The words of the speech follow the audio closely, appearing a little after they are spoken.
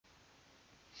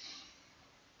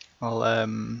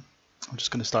I'm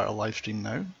just going to start a live stream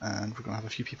now, and we're going to have a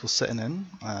few people sitting in,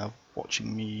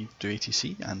 watching me do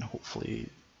ATC, and hopefully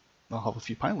I'll have a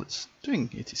few pilots doing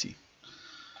ATC.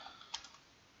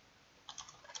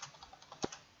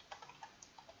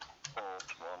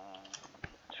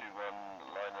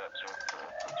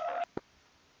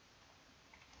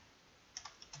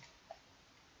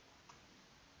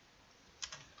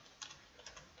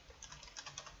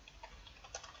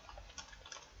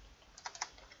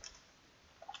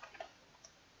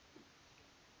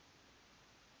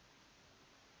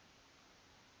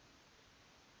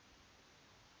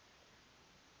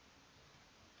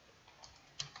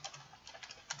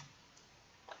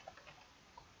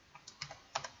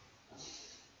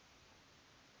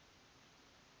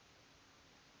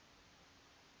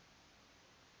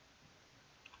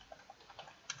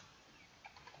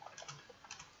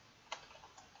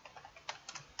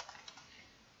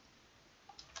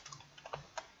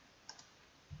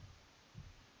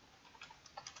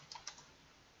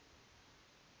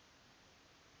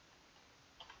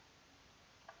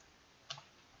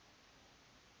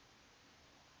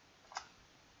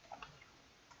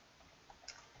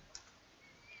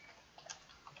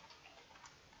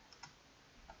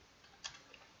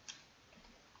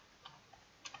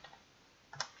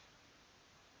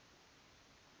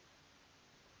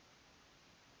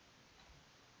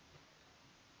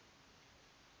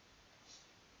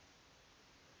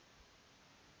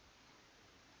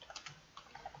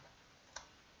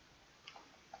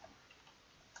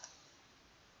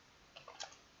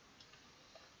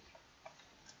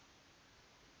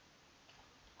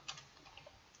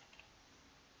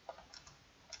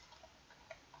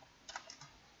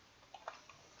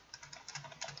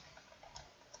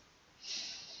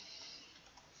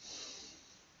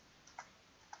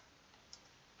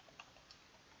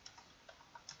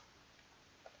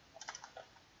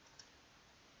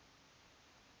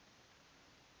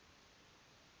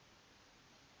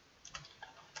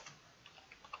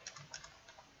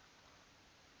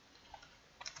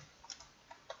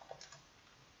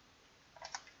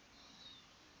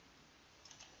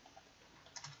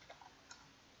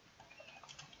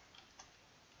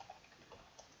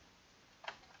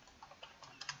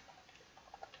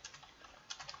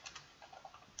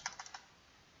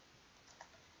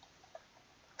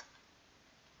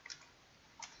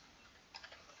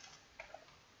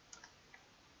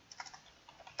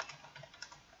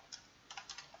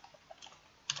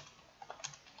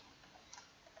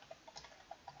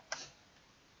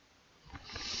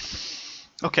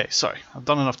 Okay, sorry, I've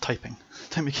done enough typing.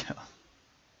 Time to get on.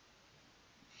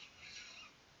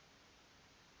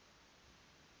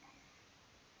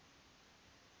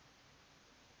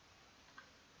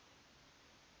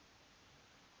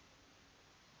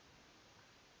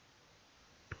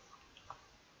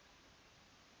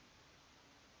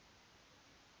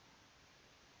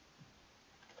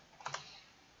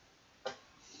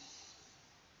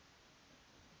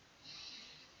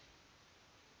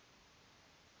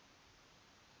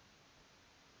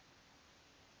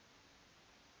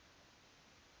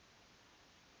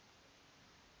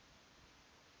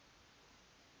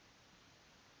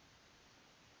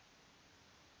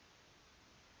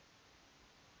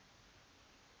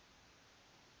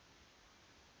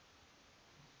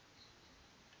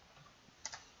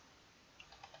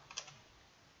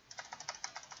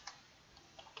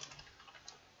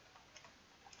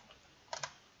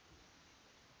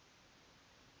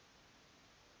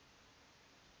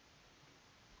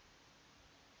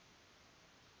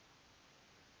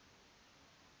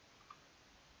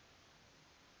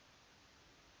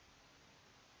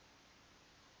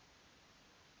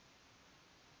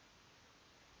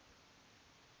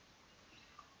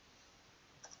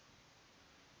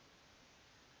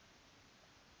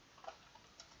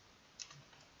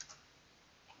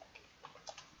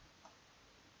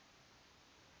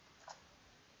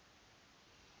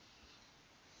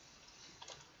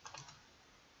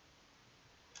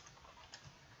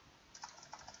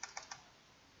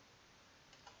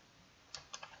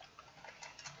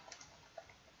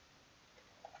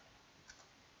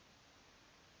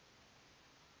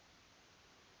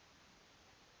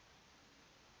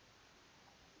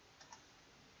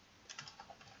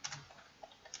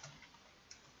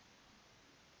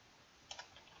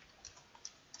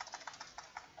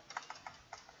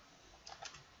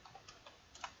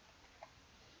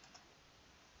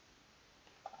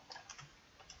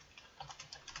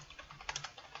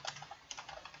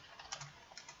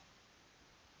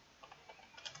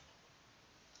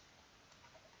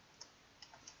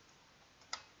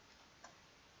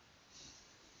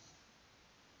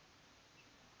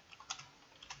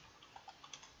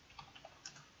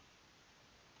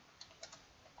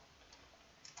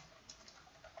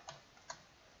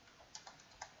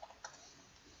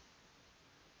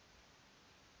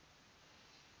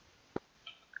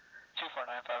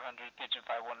 249-500, pigeon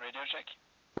 5-1 radio check.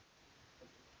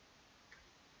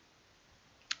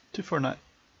 249,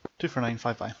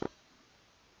 24955.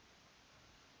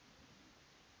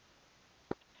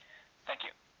 Thank you.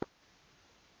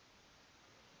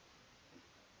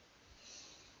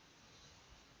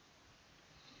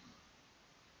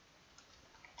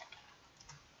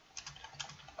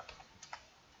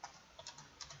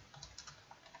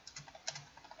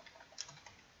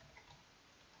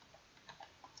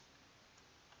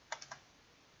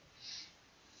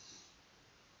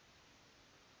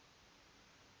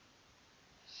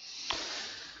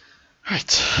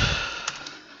 Right.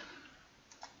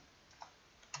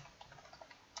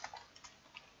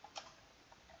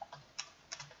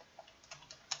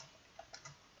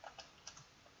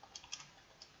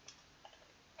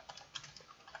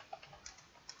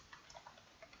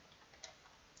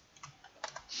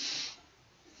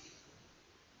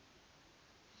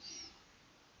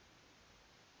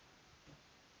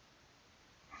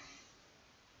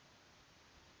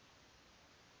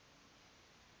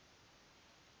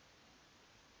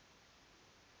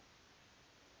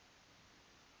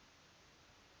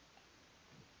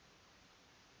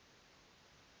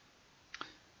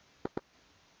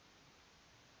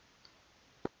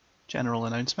 General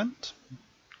announcement.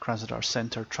 Krasnodar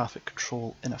Center traffic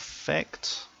control in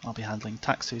effect. I'll be handling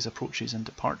taxis, approaches and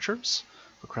departures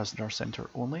for Krasnodar Center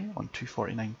only on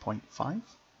 249.5.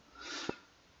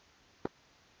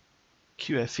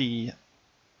 QFE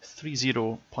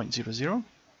 30.00.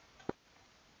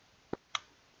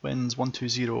 Winds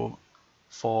 120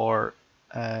 for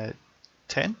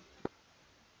 10.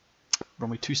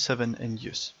 Runway 27 in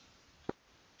use.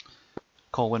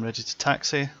 Call when ready to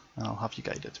taxi and I'll have you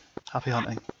guided. Happy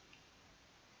hunting.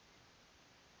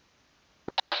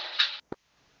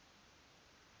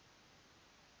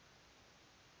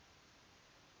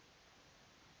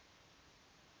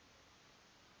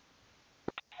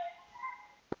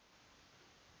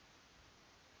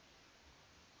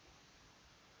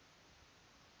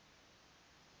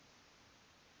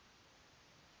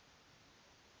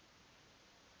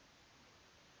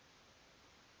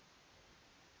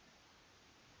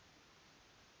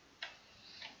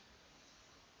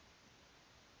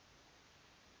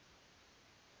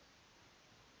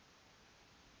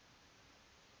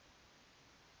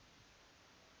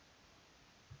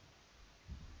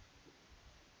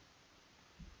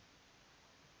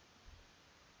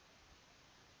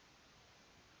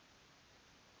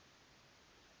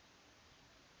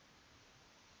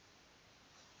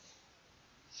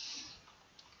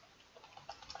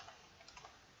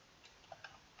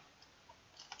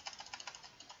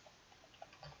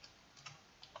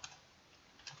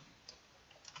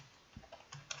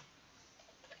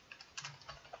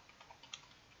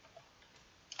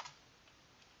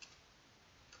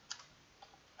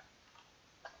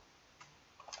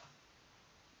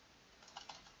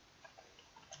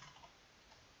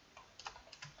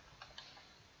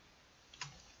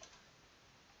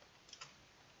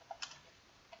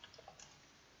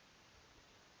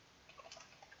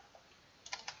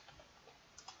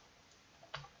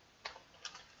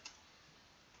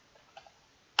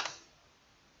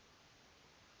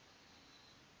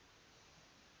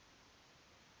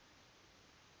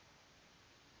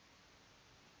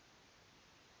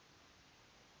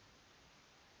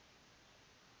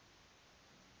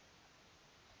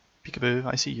 Peekaboo,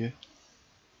 I see you.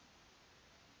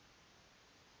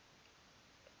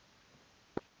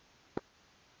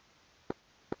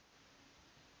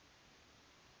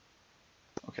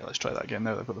 Okay, let's try that again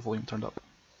now that I've got the volume turned up.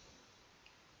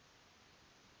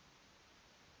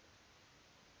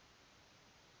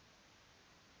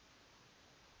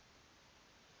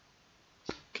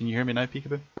 Can you hear me now,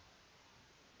 Peekaboo?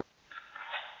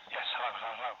 Yes, hello,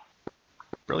 hello, hello.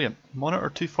 Brilliant. Monitor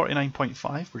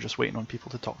 249.5, we're just waiting on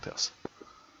people to talk to us.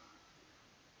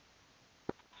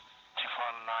 249.5.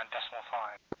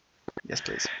 Yes,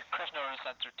 please. Krasnodar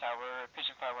Center Tower,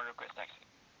 pigeon 5-1 request taxi.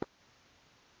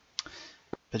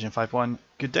 Pigeon 5-1,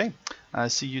 good day. I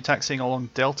see you taxiing along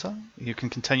Delta. You can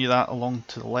continue that along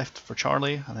to the left for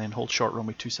Charlie and then hold short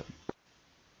runway 27.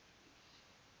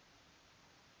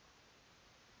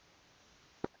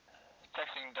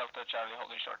 Taxiing Delta Charlie,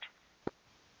 holding short.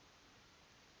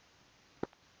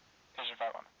 Pigeon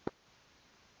 5-1.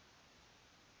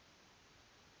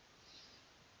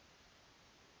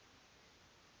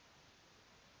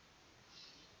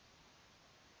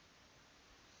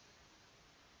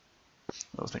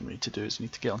 The other thing we need to do is we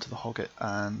need to get onto the Hoggit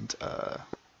and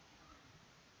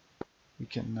we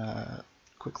can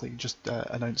quickly just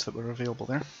announce that we're available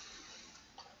there.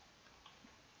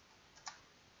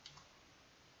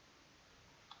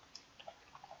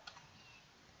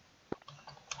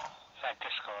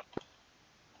 Discord.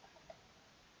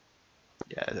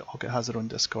 Yeah, Hoggit has their own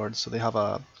Discord, so they have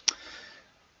a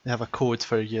code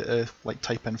for you to like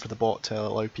type in for the bot to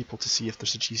allow people to see if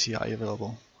there's a GCI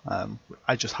available.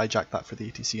 I just hijacked that for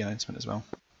the ATC announcement as well.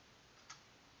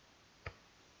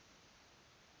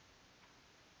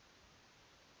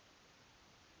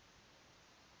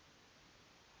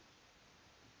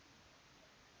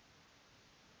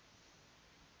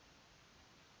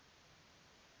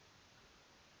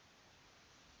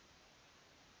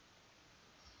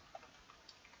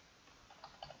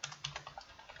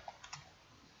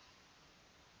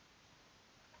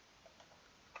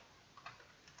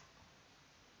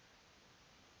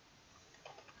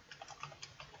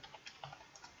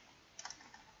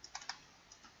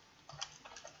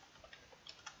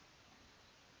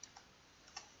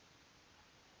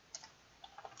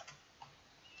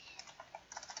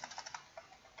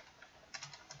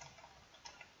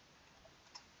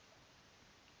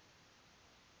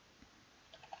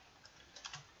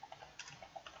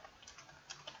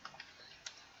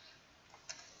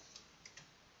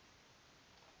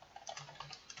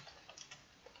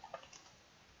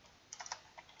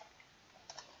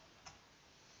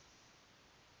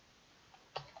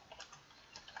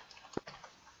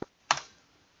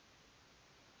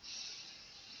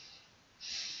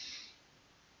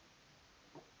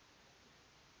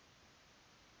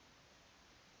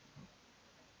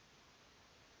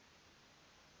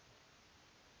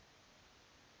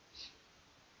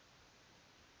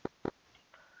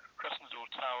 Krasnodar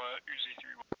Tower, Uzi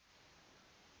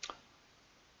 3-1.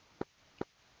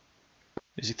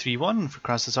 Is it 3-1 for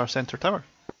Krasnodar Center Tower?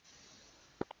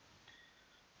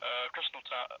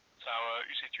 Krasnodar Tower,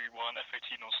 Uzi 3-1,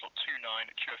 F18 on slot 29,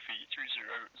 QFE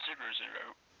 3000,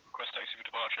 request taxi for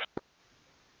departure.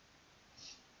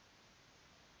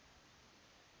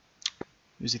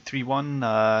 Uzi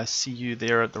 3-1, see you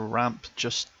there at the ramp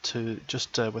just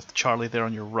with Charlie there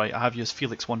on your right. I have you as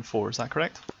Felix 1-4, is that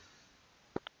correct?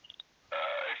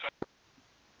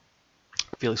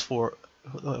 Felix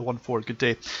 1-4, good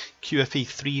day. QFE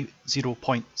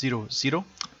 30.00,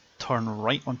 turn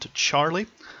right onto Charlie,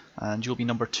 and you'll be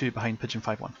number 2 behind Pigeon 5-1.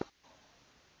 Right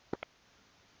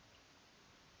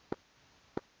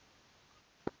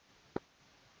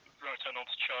turn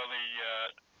onto Charlie,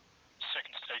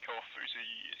 second to take off,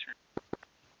 Uzi 3,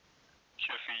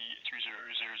 QFE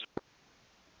 3000.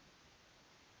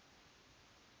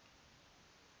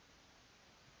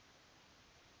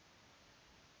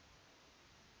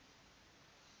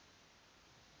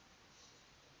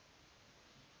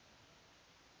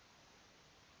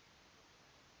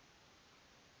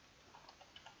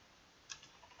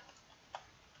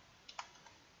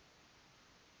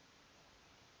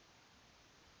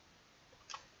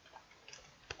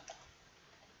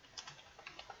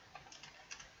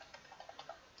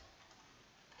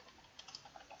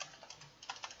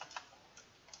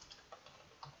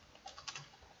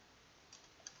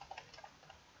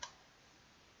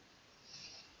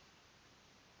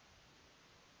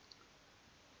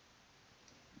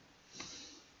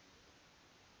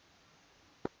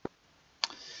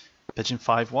 Pigeon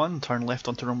 5-1, turn left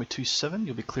onto runway 27,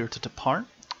 you'll be clear to depart.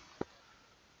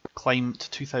 Climb to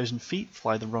 2,000 feet,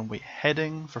 fly the runway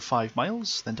heading for 5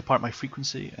 miles, then depart my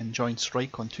frequency and join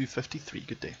strike on 253.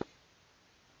 Good day.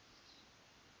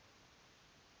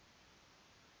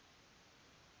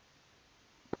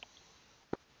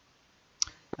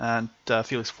 And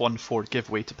Felix 1-4, give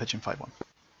way to Pigeon 5-1.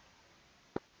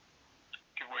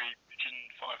 Give way, Pigeon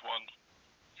 5-1,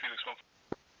 Felix 1.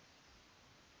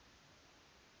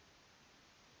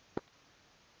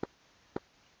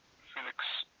 Felix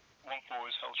 1-4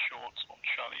 is held short on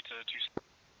Charlie to 2.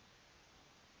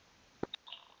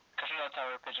 Krasnodar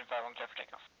Tower, Pigeon 5-1, clear for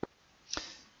takeoff.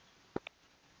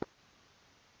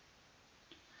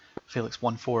 Felix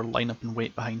 1-4, line up and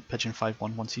wait behind Pigeon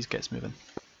 5-1 once he gets moving.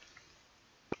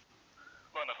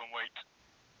 Line up and wait,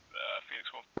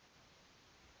 Felix 1.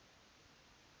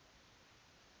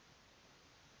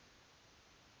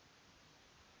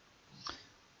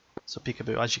 So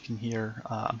Peekaboo, as you can hear,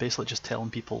 I'm basically just telling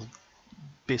people,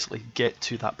 basically get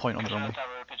to that point on the runway.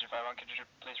 Tower, Pigeon 5-1, could you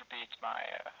please repeat my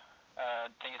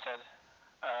thing you said?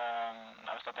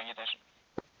 I was not paying attention.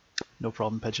 No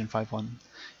problem, Pigeon 5-1.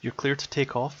 You're clear to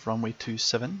take off, runway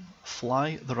 27,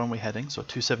 fly the runway heading, so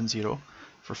 270,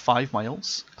 for 5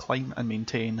 miles, climb and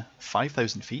maintain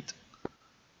 5,000 feet.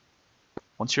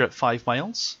 Once you're at 5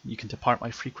 miles, you can depart my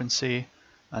frequency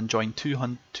and join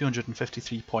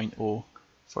 253.0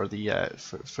 for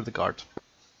the guard.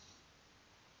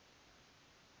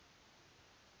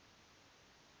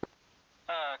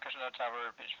 Krasnodar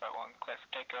Tower, Pigeon 5-1, clear for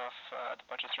takeoff,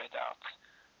 departure straight out.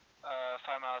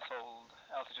 5 miles hold,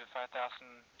 altitude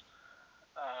 5,000.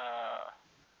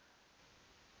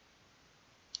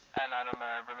 And I don't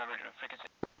remember the frequency.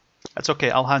 That's okay,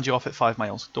 I'll hand you off at 5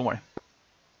 miles, don't worry.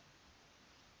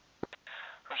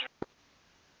 Roger.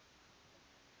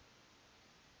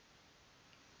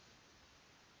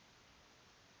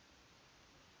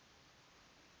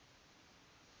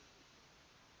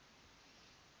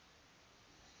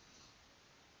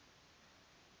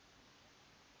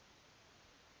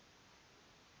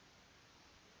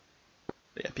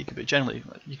 But yeah, peekaboo. Generally,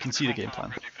 you can see the game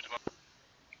plan.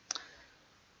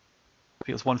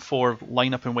 Felix 1-4,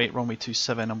 line up and wait, runway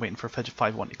 27. I'm waiting for Fidget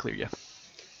 5-1 to clear you. Line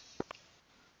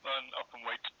up and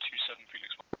wait 27,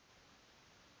 Felix 1.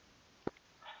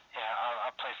 Yeah, I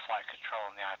play flight control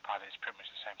on the iPad. It's pretty much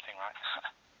the same thing, right?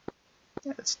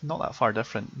 Yeah, it's not that far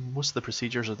different. Most of the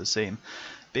procedures are the same.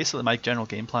 Basically, my general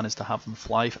game plan is to have them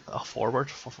fly forward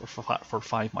for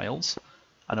 5 miles,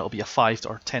 and it'll be a 5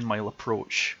 or 10 mile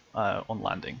approach on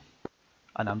landing.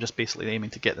 And I'm just basically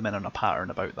aiming to get them in on a pattern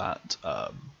about that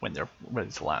when they're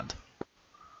ready to land.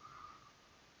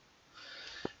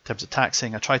 In terms of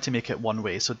taxiing, I try to make it one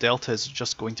way, so Delta is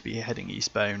just going to be heading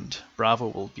eastbound, Bravo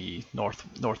will be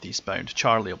northeastbound,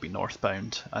 Charlie will be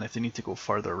northbound, and if they need to go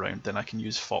further around, then I can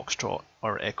use Foxtrot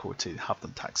or Echo to have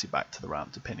them taxi back to the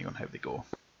ramp, depending on how they go.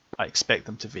 I expect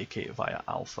them to vacate via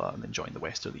Alpha and then join the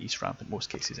west or the east ramp in most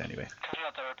cases anyway.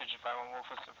 Pigeon 5-1 Wolf,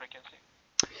 what's the frequency?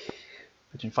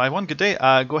 Pigeon 5-1, good day.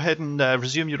 Go ahead and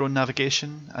resume your own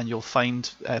navigation, and you'll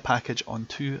find a package on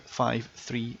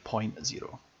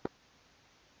 253.0.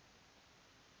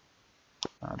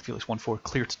 And Felix 1-4,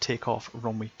 clear to take off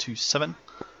runway 27.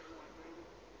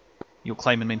 You'll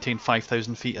climb and maintain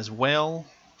 5,000 feet as well,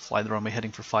 fly the runway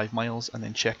heading for 5 miles, and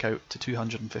then check out to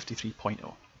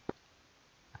 253.0.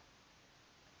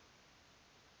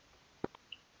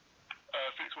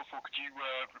 Felix 1-4, could you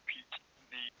repeat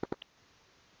the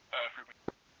frequency?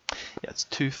 Yeah, it's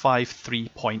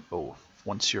 253.0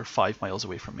 once you're 5 miles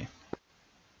away from me.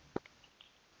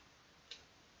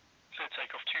 So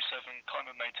take off 27, climb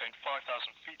and maintain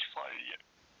 5,000 feet, fly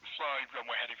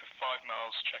runway heading for 5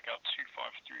 miles, check out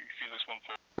 253, Felix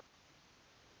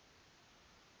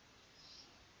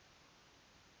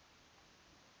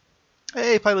 1-4.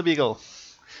 Hey, Pilot Beagle!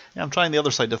 Yeah, I'm trying the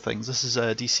other side of things. This is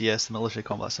DCS, the Military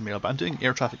Combat Simulator, but I'm doing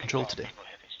air traffic control today. People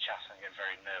hear these chats and get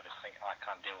very nervous, think I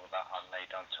can't deal with that and they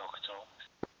don't talk at all.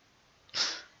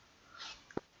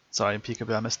 Sorry,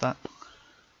 Peekaboo, I missed that.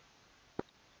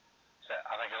 So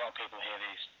I think a lot of people hear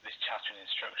these chattering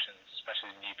instructions,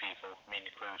 especially new people, me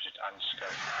included, and just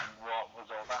go, what was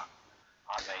all that?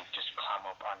 And they just clam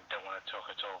up and don't want to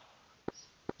talk at all.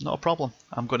 Not a problem.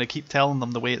 I'm going to keep telling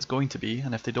them the way it's going to be,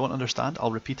 and if they don't understand,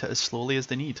 I'll repeat it as slowly as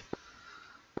they need.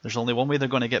 There's only one way they're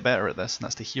going to get better at this, and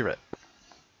that's to hear it.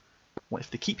 Well, if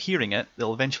they keep hearing it,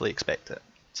 they'll eventually expect it.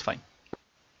 It's fine.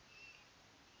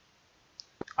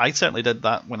 I certainly did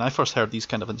that when I first heard these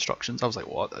kind of instructions. I was like,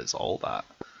 what is all that?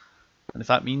 And if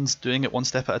that means doing it one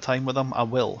step at a time with them, I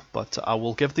will. But I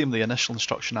will give them the initial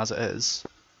instruction as it is.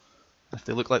 If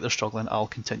they look like they're struggling, I'll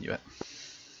continue it.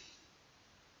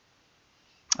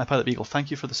 Pilot Beagle,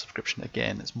 thank you for the subscription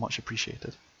again. It's much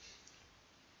appreciated.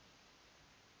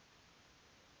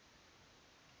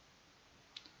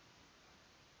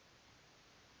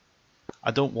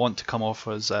 I don't want to come off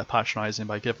as patronising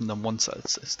by giving them one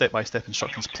step-by-step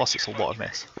instructions, plus it's a lot of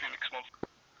mess.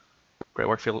 Great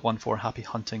work, Felix 1-4, happy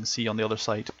hunting, see you on the other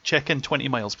side. Check in 20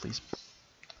 miles, please.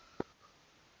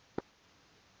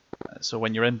 So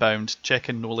when you're inbound, check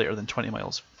in no later than 20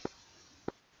 miles.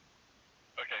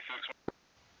 Okay, Felix 1.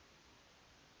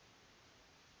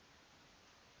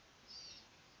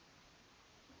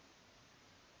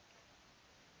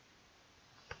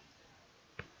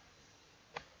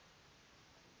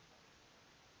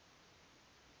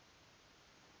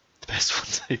 The best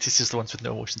ones, ATC is the ones with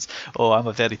no emotions. Oh, I'm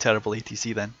a very terrible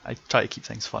ATC then. I try to keep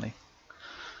things funny.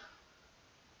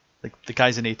 The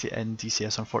guys in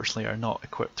DCS unfortunately are not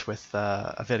equipped with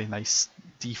a very nice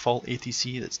default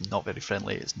ATC that's not very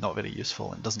friendly, it's not very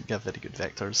useful, and doesn't give very good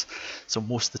vectors. So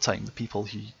most of the time the people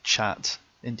who chat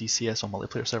in DCS on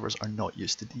multiplayer servers are not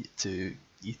used to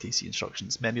ATC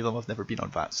instructions. Many of them have never been on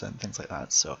VATS and things like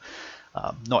that, so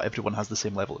not everyone has the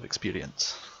same level of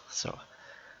experience. So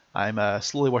I'm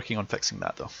slowly working on fixing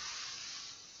that though.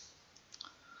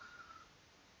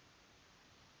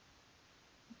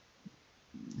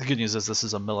 The good news is this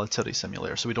is a military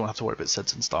simulator, so we don't have to worry about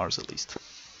SIDS and stars at least.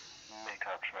 Make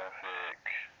out traffic,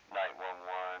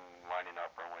 911, lining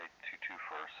up runway 22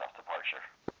 for south departure.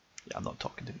 Yeah, I'm not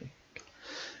talking to me.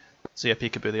 So yeah,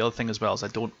 Peekaboo, the other thing as well is I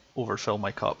don't overfill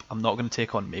my cup. I'm not going to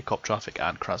take on Makeup traffic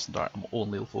and Krasnodar, I'm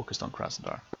only focused on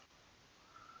Krasnodar.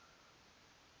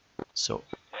 So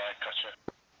Yeah,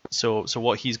 gotcha. so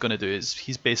what he's going to do is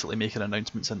he's basically making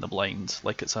announcements in the blind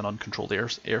like it's an uncontrolled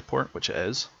airport, which it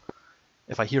is.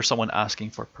 If I hear someone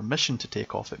asking for permission to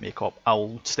take off at Makeup,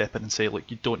 I'll step in and say, look,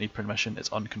 you don't need permission,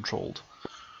 it's uncontrolled.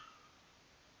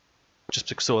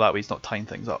 Just so that way he's not tying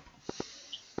things up.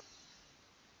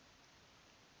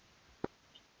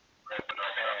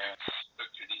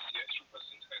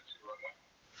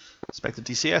 Expected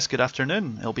DCS, good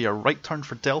afternoon. It'll be a right turn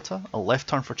for Delta, a left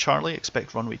turn for Charlie,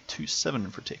 expect runway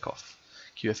 27 for takeoff.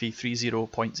 QFE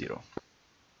 30.0.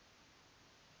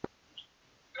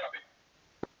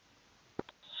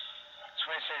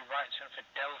 Right turn for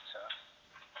Delta.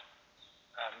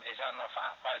 Is that not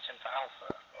right turn for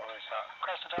Alpha, or is that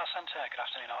Crescent Tower Centre? Good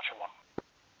afternoon, Archer 1.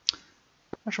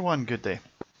 Archer 1, good day.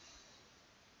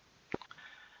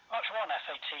 Archer 1,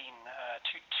 F18,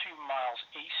 2 miles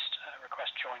east,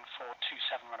 request join for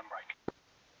 27 run and brake.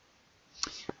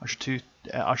 Archer 2,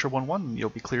 Archer 1-1, you'll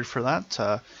be cleared for that.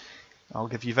 I'll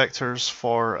give you vectors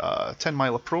for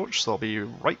 10-mile approach, so I'll be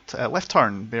left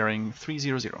turn, bearing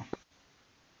 300.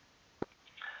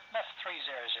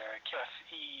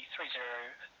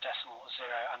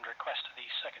 And request the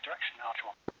circuit direction, Archer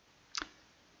 1.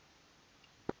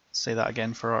 Say that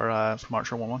again for our from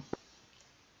Archer 1-1.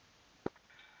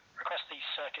 Request the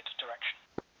circuit direction.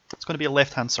 It's going to be a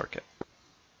left-hand circuit.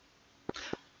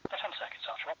 Left-hand circuit,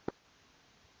 Archer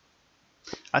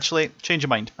 1. Actually, change your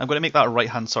mind. I'm going to make that a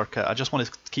right-hand circuit. I just want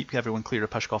to keep everyone clear of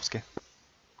Pishkovsky.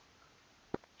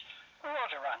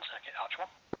 Roger, right-hand circuit, Archer 1.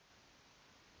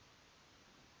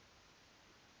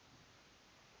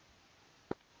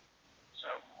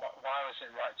 Why was it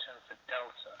right turn for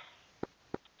Delta?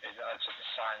 Is that just the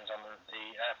signs on the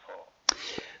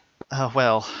airport?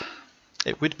 Well,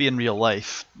 it would be in real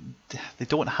life. They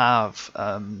don't have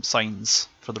signs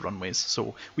for the runways,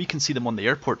 so we can see them on the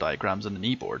airport diagrams on the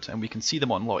kneeboard, and we can see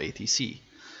them on LotATC.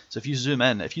 So if you zoom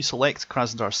in, if you select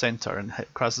Krasnodar Center and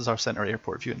hit Krasnodar Center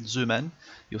Airport, if you zoom in,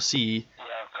 you'll see. Yeah,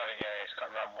 I've got it. Yeah, it's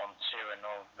got RAM 1, 2, and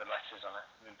all the letters on it.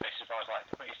 Basically, I was like,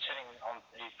 but he's turning on.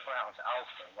 He's put out to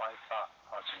Alpha. Why is that?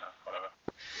 I don't know. Whatever.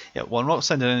 Yeah, well, I'm not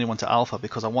sending anyone to Alpha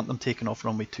because I want them taken off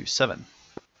runway 27.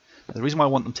 The reason why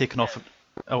I want them taken off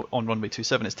on runway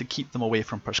 27 is to keep them away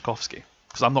from Pishkovsky,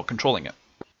 because I'm not controlling it.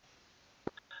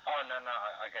 Oh, no,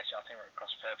 I guess I think we're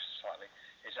across purposes slightly.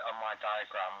 Is that on my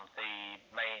diagram, the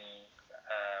main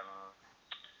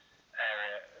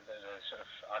area, the sort of,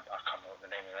 I can't remember what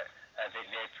the name of it, the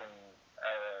apron,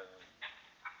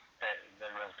 the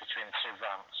room between the two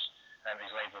ramps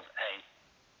is labelled A.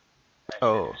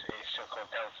 Oh. It's still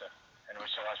called Delta. And we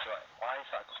still ask, why is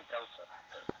that called Delta?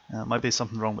 Might be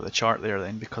something wrong with the chart there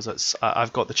then, because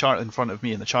I've got the chart in front of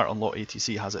me, and the chart on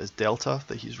LotATC has it as Delta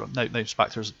that he's run. Now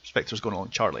Spectre's going along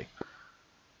Charlie.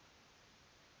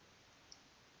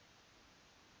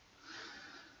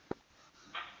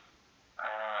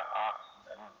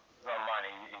 Well,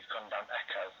 mine, he's gone down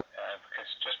Echo, because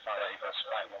just by that you've got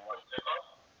Spike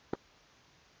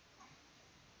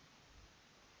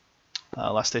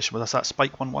 1-1. Last station with us at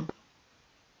Spike 1-1.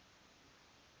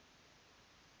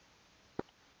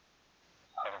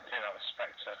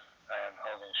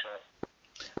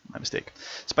 My mistake.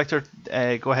 Spectre,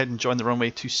 go ahead and join the runway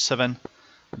 27.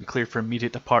 Be cleared for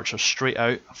immediate departure straight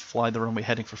out. Fly the runway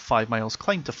heading for 5 miles,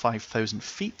 climb to 5,000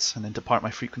 feet, and then depart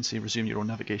my frequency. Resume your own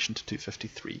navigation to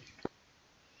 253.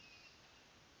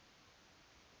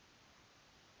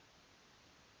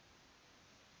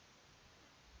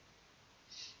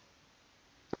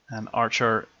 And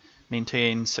Archer,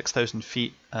 maintain 6,000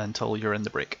 feet until you're in the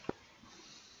break.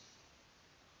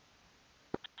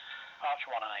 Archer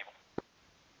 1 enable.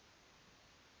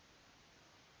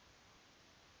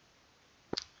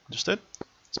 Understood.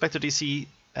 Spectre DC,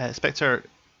 Spectre,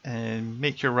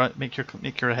 make your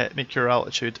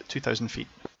altitude 2,000 feet.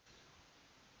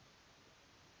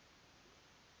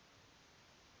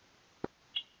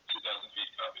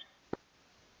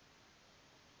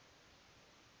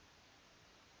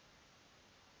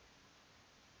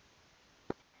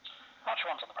 Archer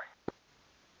 1's on the break.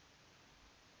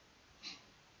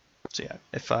 So yeah,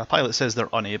 if a pilot says they're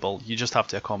unable, you just have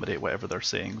to accommodate whatever they're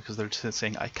saying, because they're just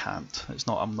saying I can't. It's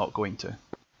not I'm not going to. Well,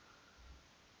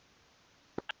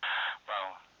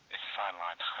 it's a fine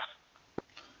line.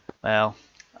 Well,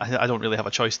 I don't really have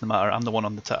a choice in the matter. I'm the one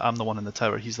on the I'm the one in the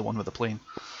tower. He's the one with the plane.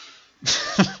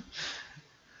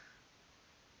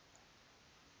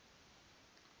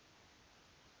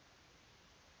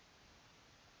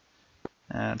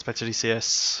 And Spectre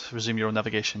DCS, resume your own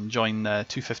navigation. Join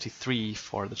 253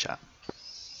 for the chat.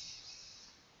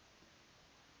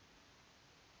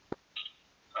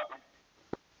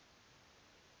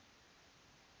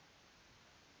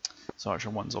 So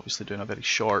Archer 1's obviously doing a very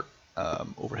short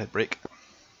overhead brake.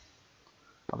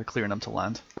 I'll be clearing him to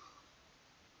land.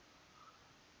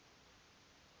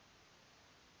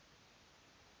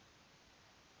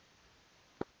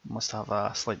 Must have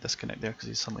a slight disconnect there because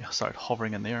he suddenly started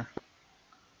hovering in the air.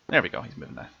 There we go, he's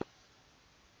moving now.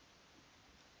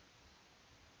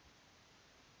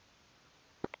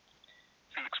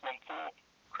 Felix 1-4,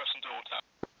 Crescent Door Tower.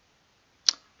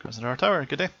 Crescent Door Tower,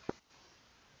 good day.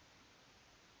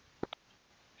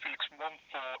 Felix 1-4,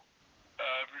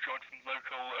 rejoined from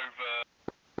local over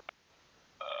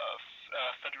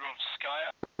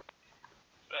Fedorovskaya,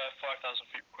 5,000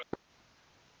 feet.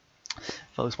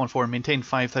 Felix 1-4, maintain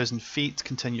 5,000 feet,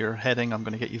 continue your heading. I'm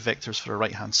going to get you vectors for a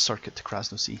right hand circuit to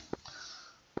Krasno Sea.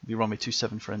 Be runway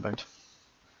 27 for inbound.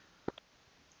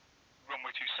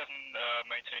 Runway 27,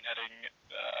 maintain heading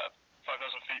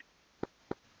 5,000 feet.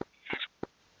 Felix.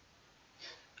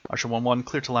 Archer 1-1,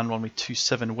 clear to land runway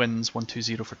 27, winds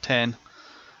 120 for 10.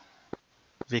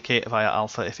 Vacate via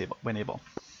Alpha if able, when able.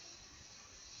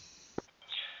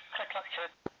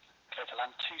 Clear to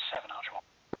land 27, Archer 1.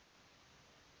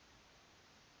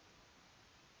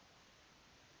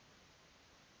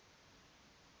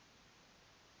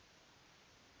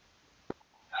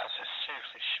 That's a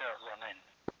seriously short run in.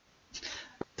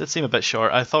 Did seem a bit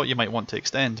short. I thought you might want to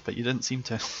extend, but you didn't seem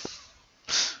to. It's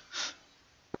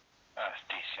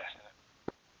DCS, isn't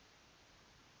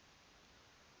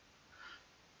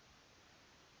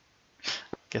it?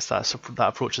 Guess that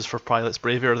approach is for pilots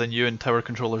braver than you and tower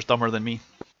controllers dumber than me.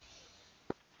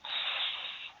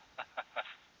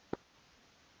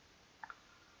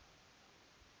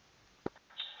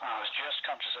 I was just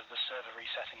conscious of the server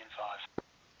resetting in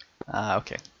 5. Ah,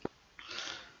 okay.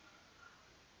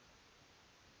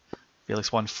 Felix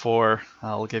 1-4,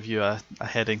 I'll give you a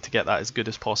heading to get that as good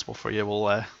as possible for you.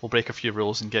 We'll break a few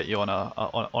rules and get you on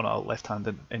a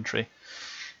left-hand entry.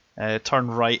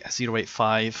 Turn right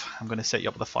 085. I'm going to set you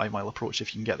up with a 5 mile approach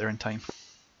if you can get there in time.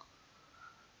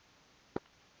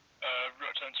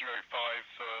 Right turn 085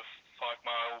 for 5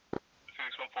 mile.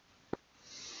 Felix 1-4.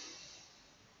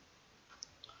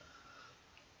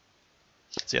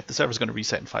 So yeah, the server's going to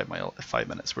reset in 5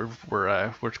 minutes. We're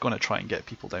going to try and get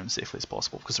people down safely as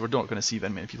possible because we're not going to see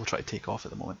very many people try to take off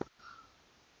at the moment.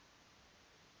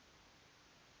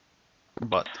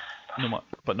 But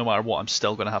no matter what, I'm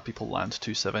still going to have people land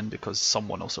 27 because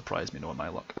someone will surprise me knowing my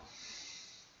luck.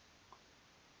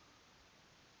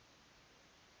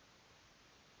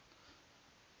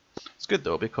 It's good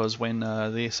though because when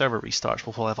the server restarts,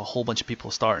 we'll have a whole bunch of people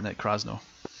starting at Krasno.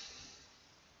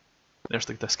 There's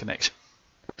the disconnection.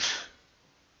 Yeah,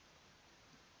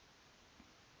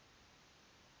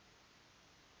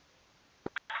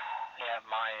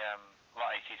 my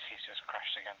LotATC's just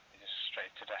crashed again. It just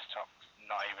straight to desktop,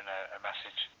 not even a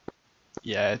message.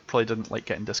 Yeah, it probably didn't like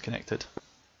getting disconnected.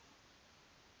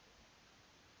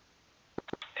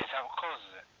 Is that what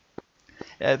causes it?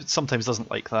 Yeah, it sometimes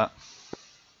doesn't like that.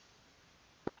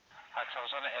 Like, I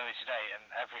was on it earlier today, and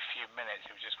every few minutes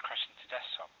it was just crashing to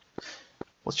desktop.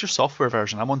 What's your software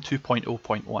version? I'm on 2.0.1.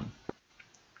 Yeah,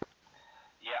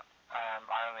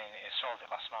 I only installed it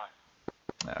last night.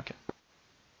 Yeah, okay.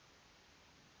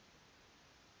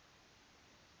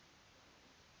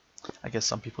 I guess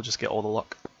some people just get all the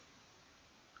luck.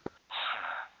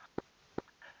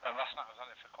 Well, last night I was on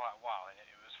it for quite a while, and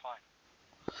it was fine.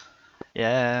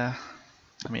 Yeah,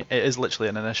 I mean it is literally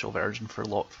an initial version for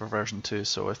version 2,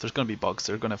 so if there's going to be bugs,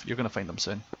 you're going to find them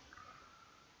soon.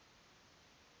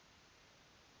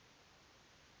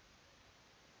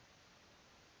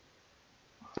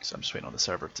 So I'm just waiting on the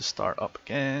server to start up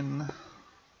again.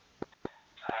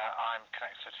 I'm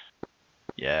connected.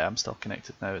 Yeah, I'm still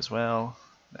connected now as well.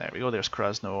 There we go, there's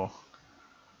Krasno.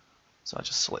 So I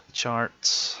just select the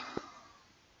chart.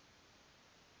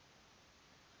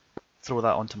 Throw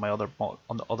that onto my other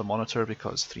monitor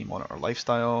because 3 monitor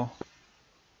lifestyle.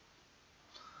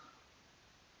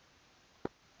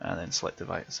 And then select the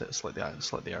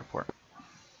airport.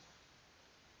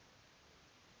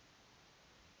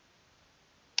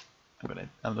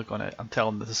 I'm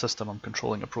telling the system I'm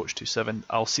controlling approach 27.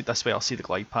 I'll see the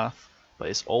glide path, but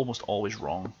it's almost always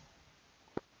wrong.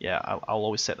 Yeah, I'll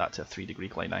always set that to a 3-degree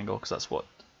glide angle because that's what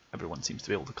everyone seems to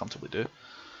be able to comfortably do.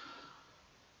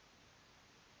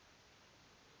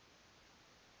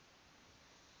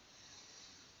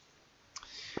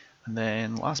 And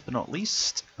then last but not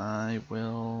least, I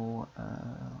will,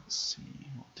 let's see,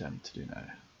 what do I need to do now?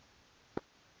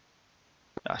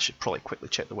 I should probably quickly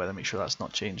check the weather, make sure that's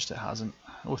not changed. It hasn't.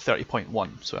 Oh,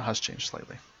 30.1, so it has changed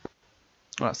slightly.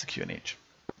 Well, that's the QNH.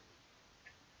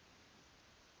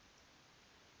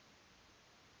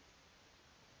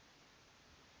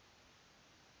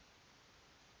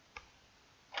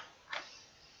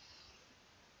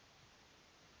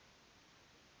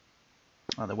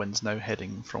 And the wind's now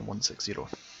heading from 160.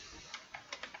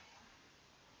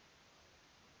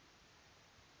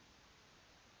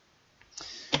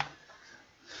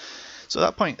 So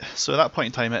at that point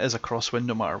in time, it is a crosswind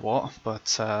no matter what.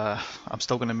 But I'm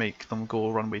still going to make them go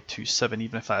runway 27,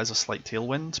 even if that is a slight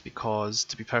tailwind, because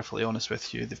to be perfectly honest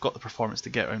with you, they've got the performance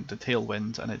to get around the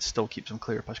tailwind, and it still keeps them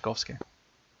clear of Pashkovsky.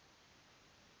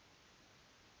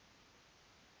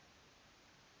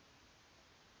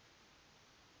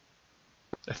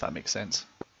 If that makes sense.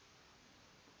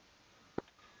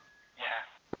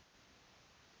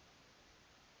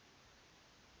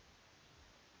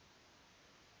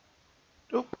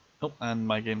 Oh, and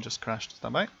my game just crashed.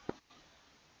 Stand by.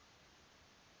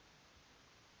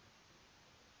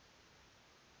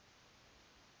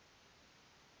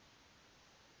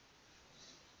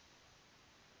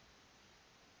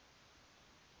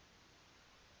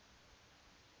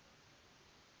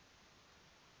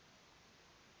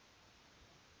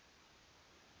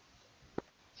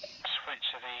 Switch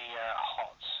to the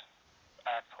hot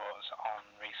airports on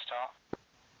restart.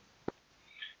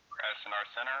 Krasnodar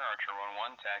Center, Archer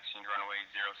 1-1, taxiing runway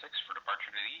 06 for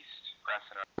departure to the east.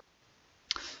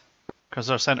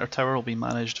 Krasnodar Center Tower will be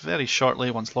managed very shortly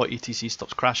once LotATC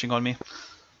stops crashing on me.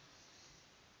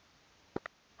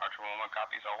 Archer 1-1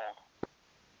 copies, I'll hold.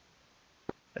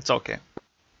 It's okay.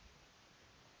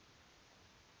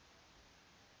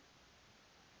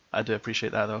 I do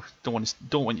appreciate that though.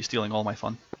 Don't want you stealing all my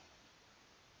fun.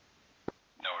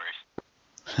 No worries.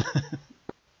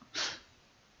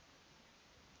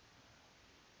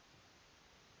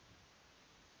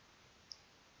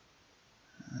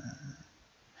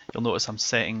 You'll notice I'm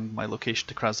setting my location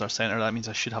to Krasnodar Center. That means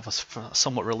I should have a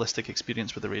somewhat realistic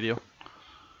experience with the radio.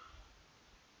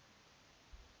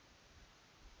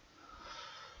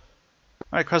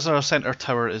 Alright, Krasnodar Center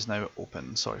Tower is now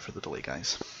open. Sorry for the delay,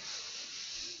 guys.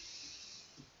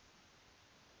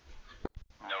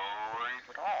 No worries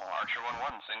at all. Archer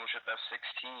 1-1, single ship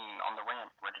F-16 on the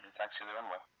ramp, ready to taxi the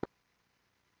runway.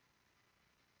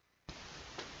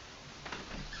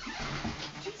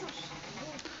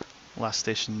 Last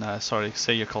station, sorry,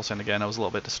 say your call sign again. I was a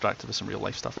little bit distracted with some real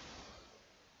life stuff.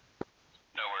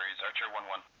 No worries, Archer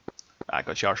 1-1. I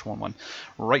got you, Archer 1-1.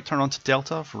 Right turn onto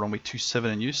Delta for runway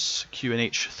 27 in use,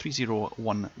 QNH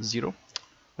 3010.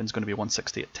 Wind's going to be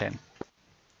 160 at 10.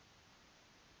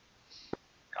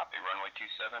 Copy, runway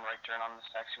 27, right turn on this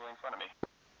taxiway in front of me.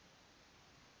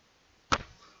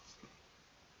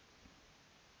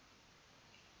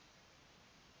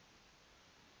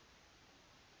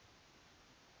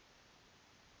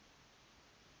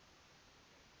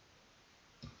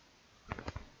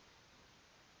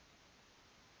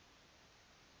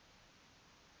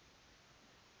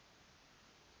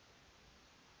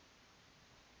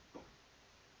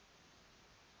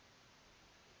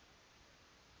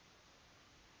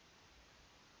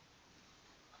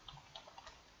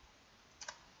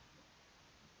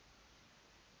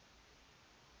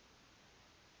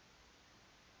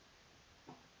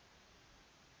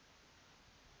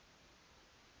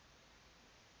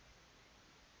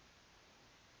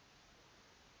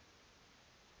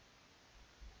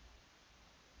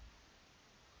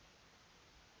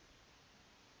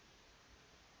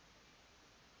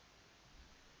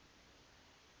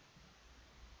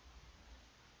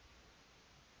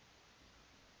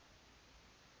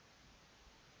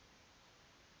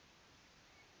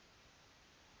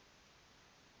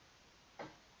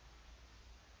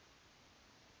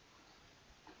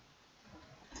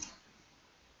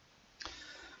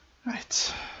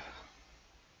 Right.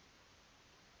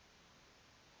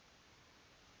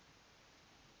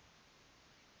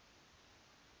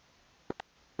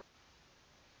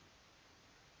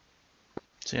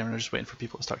 So yeah, we're just waiting for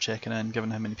people to start checking in.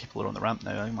 Given how many people are on the ramp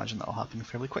now, I imagine that'll happen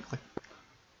fairly quickly.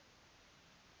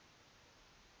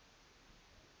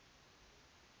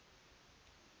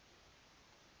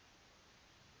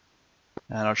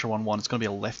 And Archer 1-1, it's going to be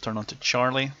a left turn onto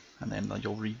Charlie, and then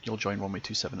you'll join runway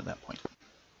 27 at that point.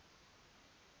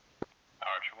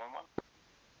 Archer 1-1.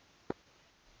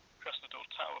 Krasnodar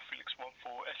Tower, Felix 1-4,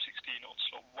 F-16 on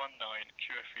slot 19,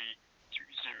 QFE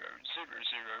 3000,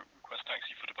 request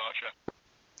taxi for departure.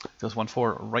 Felix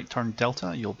 1-4, right turn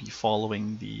Delta, you'll be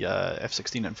following the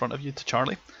F-16 in front of you to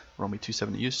Charlie, runway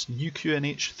 27 in use, new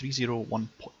QNH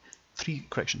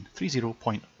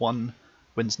 30.1,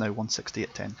 winds now 160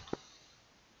 at 10.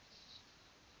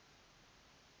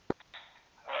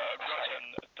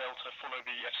 Follow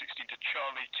the F-16 to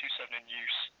Charlie, 27 in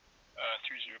use,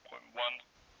 30.1,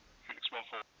 Felix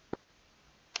 1-4.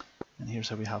 And here's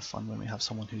how we have fun when we have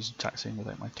someone who's taxiing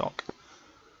without my talk. I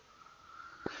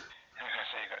was going to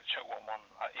say, you got Chuck 1-1,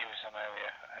 he was on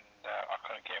earlier, and I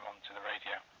couldn't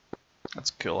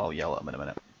Cool, I'll yell at him in a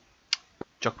minute.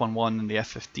 Juck 1-1 in the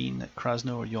F-15 at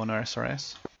Krasno, or you on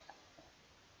SRS?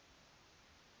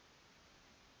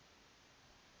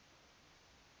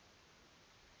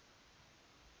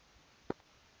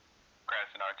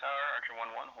 Krasnodar Tower, Archer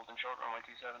 1-1, holding short, runway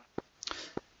 27.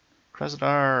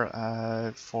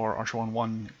 Krasnodar for Archer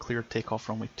 1-1, cleared takeoff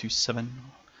runway 27,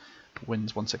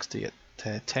 winds 160 at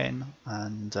 10,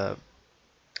 and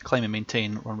climb and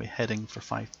maintain runway heading for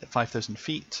 5,000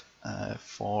 feet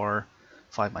for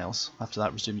 5 miles. After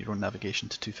that, resume your own navigation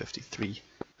to 253.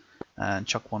 And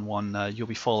Chuck 1-1, you'll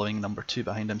be following number 2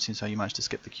 behind him, seems how you managed to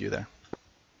skip the queue there.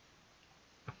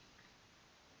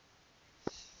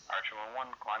 Archer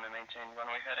 1-1, climb and maintain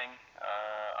runway heading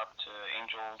up to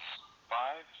Angels 5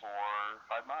 for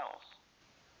 5 miles.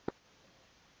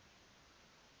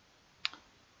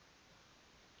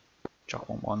 Chuck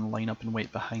 1-1, line up and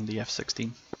wait behind the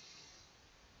F-16.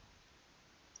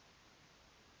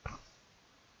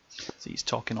 So he's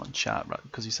talking on chat, right,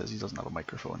 because he says he doesn't have a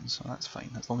microphone, so that's fine.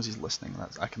 As long as he's listening,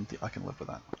 I can live with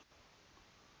that.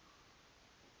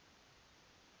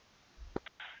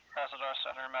 Krasnodar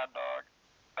Center, Mad Dog,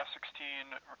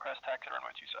 F-16, request taxi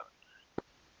runway 27.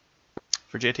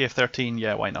 For JTF-13,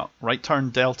 yeah, why not? Right turn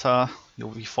Delta, you'll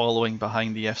be following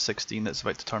behind the F-16 that's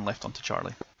about to turn left onto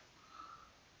Charlie.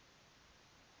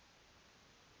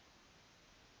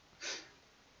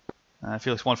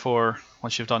 Felix 1-4,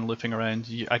 once you've done looping around,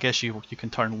 I guess you can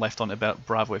turn left onto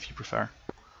Bravo if you prefer.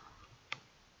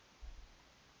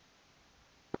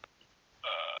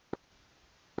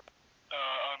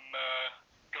 I'm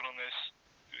good on this.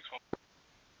 Felix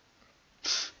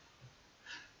 1.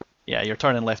 Yeah, you're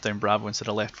turning left down Bravo instead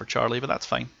of left for Charlie, but that's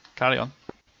fine. Carry on.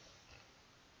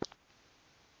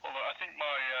 Although I think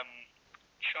my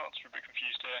charts were a bit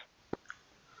confused here.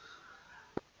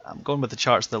 I'm going with the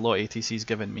charts that LotATC's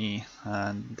given me,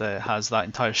 and has that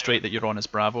entire straight that you're on as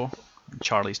Bravo, and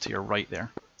Charlie's to your right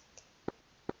there.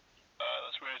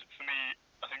 That's weird. For me,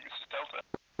 I think this is Delta.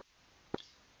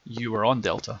 You were on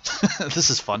Delta. This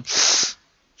is fun.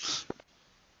 Actually,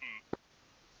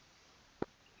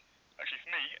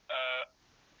 for me,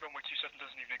 runway 27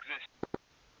 doesn't even exist.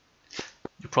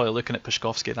 You're probably looking at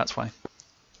Pishkovsky, that's why.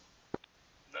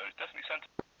 No, it's definitely center.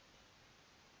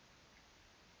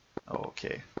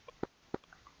 Okay.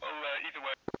 Well, either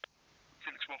way,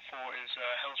 Felix 1-4 is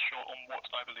held short on what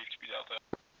I believe to be Delta.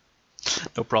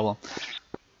 No problem.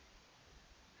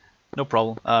 No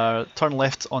problem. Turn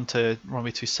left onto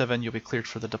runway 27, you'll be cleared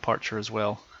for the departure as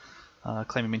well.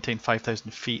 Climb and maintain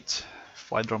 5,000 feet,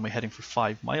 fly the runway heading for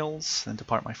 5 miles, then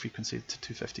depart my frequency to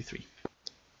 253.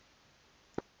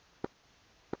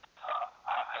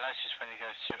 I noticed when you go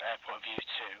to airport view 2,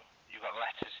 you've got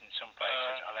letters in some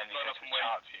places, and then you line go up to and the wait.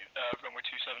 chart view. Runway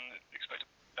 27, expect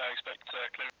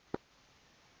clear.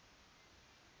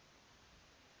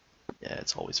 Yeah,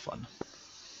 it's always fun.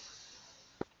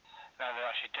 No, they're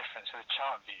actually different. So the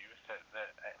chart view that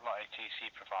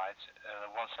LotATC provides,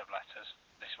 one-step letters,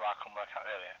 this is what I couldn't work out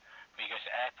earlier, but you go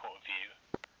to airport view,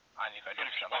 and you've got a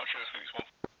different Departure, letters. Felix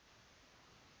 1-4.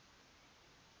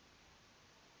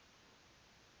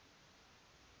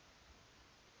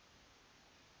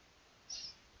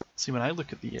 See, when I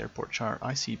look at the airport chart,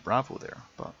 I see Bravo there,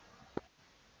 but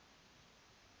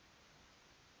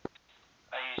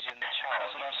Are you using the chart?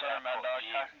 or Krasnodar using Center, Mad airport Dog,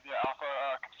 view? taxi to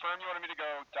Alpha. Confirm you wanted me to go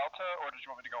Delta, or did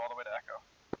you want me to go all the way to Echo?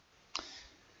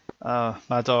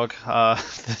 Mad Dog,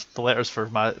 the letters for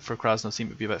Krasno seem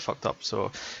to be a bit fucked up, so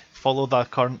follow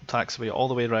that current taxiway all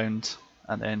the way around,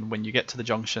 and then when you get to the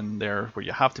junction there where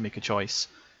you have to make a choice,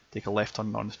 take a left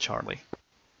turn onto Charlie.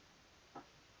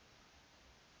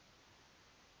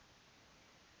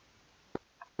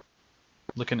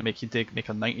 Looking to make you make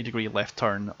a 90-degree left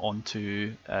turn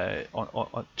onto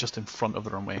just in front of the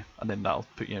runway, and then that'll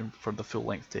put you in for the full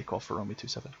length takeoff for runway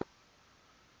 27.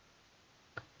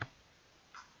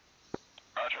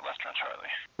 Roger, left turn Charlie.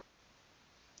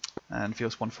 And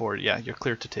Felix 1-4, yeah, you're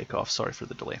cleared to take off. Sorry for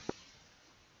the delay.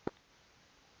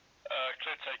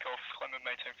 Clear takeoff, climb and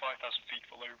maintain 5,000 feet,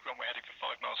 follow runway heading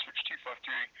for 5 miles, switch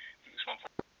 253, Felix 1-4.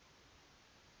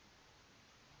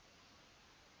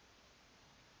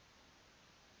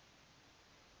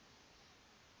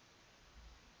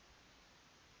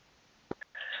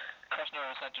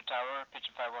 Krasnodar Center Tower,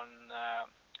 Pigeon 5-1,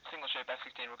 single shape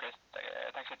F-16, request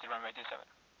taxi to runway 27.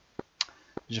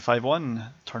 Pigeon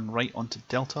 5-1, turn right onto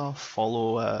Delta,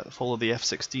 follow the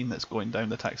F-16 that's going down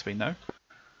the taxiway now,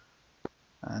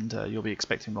 and you'll be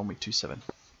expecting runway 27.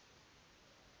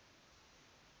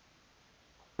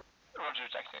 Roger,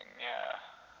 taxiing, yeah.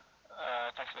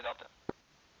 Taxi with Delta.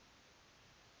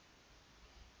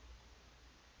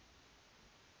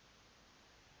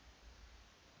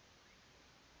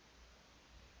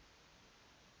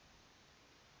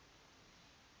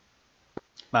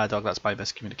 Mad Dog, that's by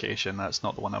miscommunication. That's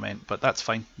not the one I meant, but that's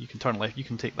fine. You can turn left. You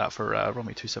can take that for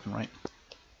runway 27 right.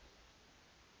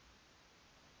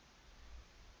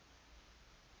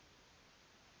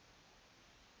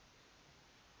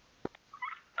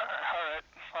 Alright,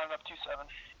 line up 27.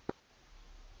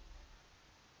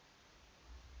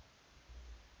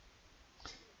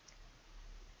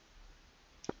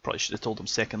 Probably should have told him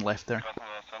second left there. Passenger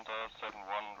Center 71,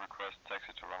 request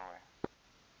taxi to runway.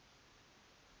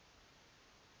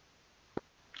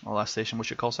 Our last station,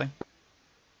 what's your call sign?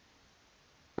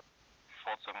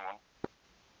 471.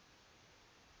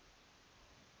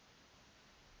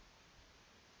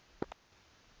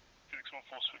 Felix 14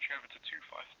 switching over to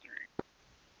 253.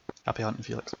 Happy hunting,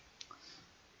 Felix.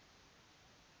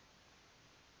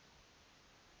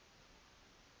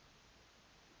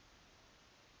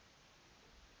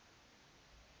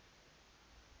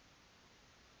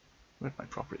 Where'd my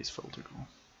properties filter go?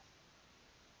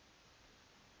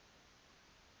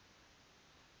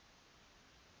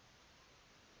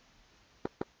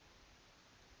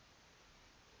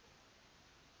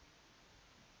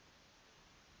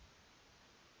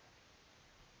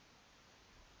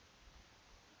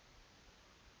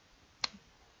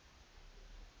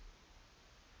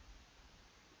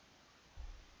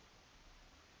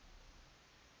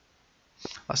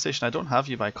 Last station, I don't have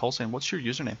you by call sign. What's your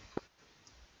username?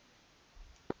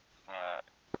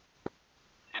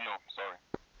 Sorry.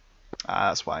 Ah,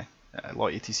 that's why.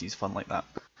 LotATC is fun like that.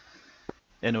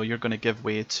 You're going to give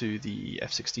way to the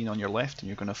F-16 on your left, and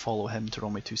you're going to follow him to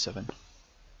runway 27.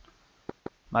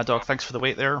 Mad Dog, thanks for the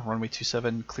wait there. Runway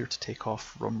 27, clear to take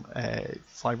off.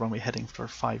 Fly runway heading for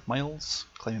 5 miles.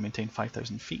 Climb and maintain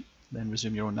 5,000 feet. Then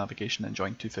resume your own navigation and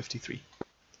join 253.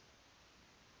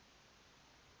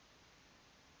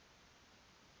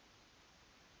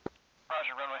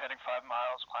 Roger, runway heading 5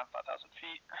 miles, climb 5,000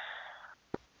 feet.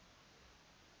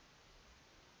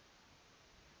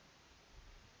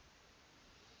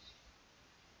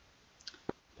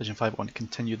 Pigeon 51,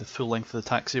 continue the full length of the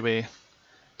taxiway.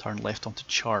 Turn left onto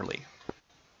Charlie.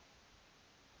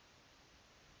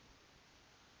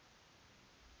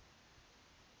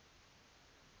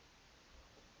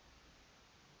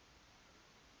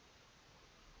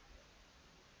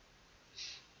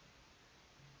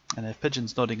 And if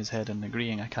Pigeon's nodding his head and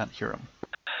agreeing, I can't hear him.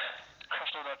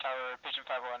 Crashload Tower, Pigeon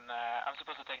 51, I'm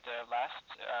supposed to take the last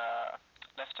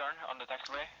left turn on the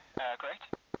taxiway, correct?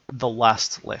 The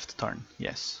last left turn,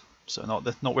 yes. So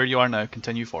not where you are now,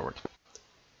 continue forward.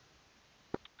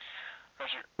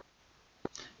 Roger.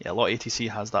 Yeah, LotATC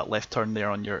has that left turn there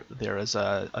on your as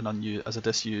a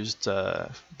disused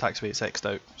taxiway. It's X'd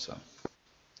out. So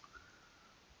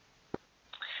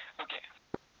Okay.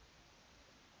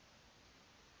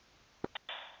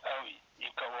 Oh,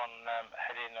 you've got one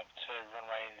heading up to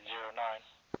runway 09.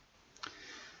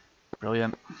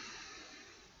 brilliant.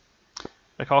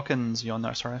 Rick Hawkins, you on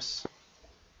there, Saris?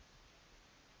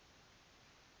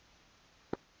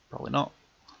 Probably not.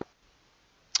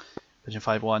 Pigeon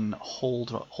 51,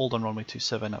 hold on runway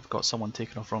 27. I've got someone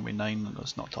taking off runway 9 and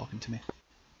it's not talking to me.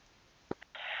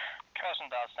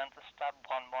 Krasnodar Center, stab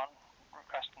 11,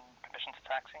 requesting permission to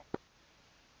taxi.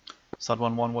 Stud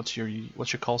 11, what's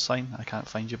your call sign? I can't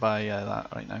find you by that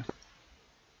right now.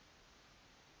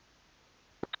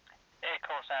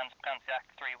 Echo Sands, Pontiac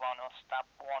 31, stab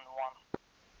 11.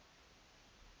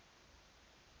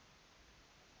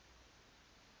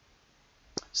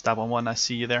 Stab 11, I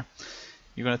see you there.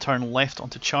 You're going to turn left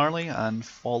onto Charlie and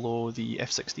follow the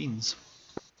F-16s.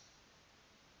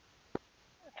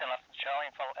 Turn left to Charlie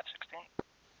and follow F-16.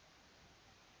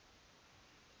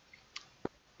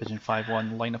 Pigeon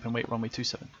 51, line up and wait runway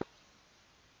 27.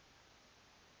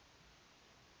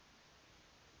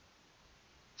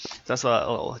 That's a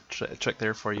little trick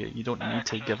there for you. You don't need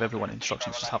to give everyone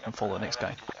instructions, just have them follow the next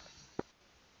guy.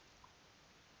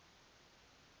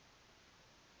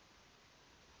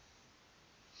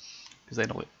 Because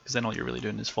then all you're really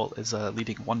doing is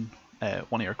leading one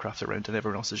aircraft around and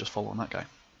everyone else is just following that guy.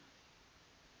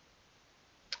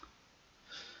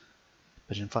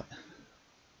 Pigeon 5.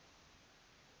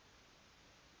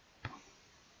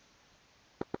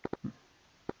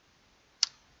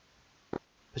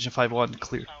 Pigeon 5-1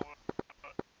 clear.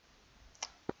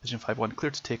 Pigeon 5-1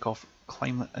 clear to take off,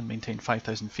 climb and maintain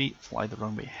 5,000 feet, fly the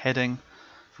runway heading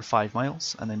for 5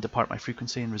 miles, and then depart my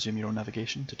frequency and resume your own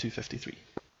navigation to 253.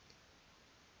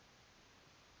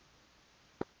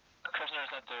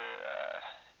 Cruisers at the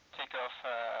takeoff,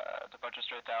 departure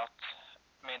straight out,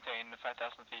 maintain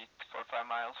 5,000 feet for 5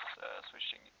 miles,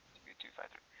 switching to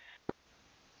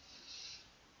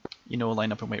 253.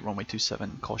 Line up and wait runway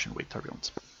 27, caution wake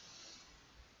turbulence.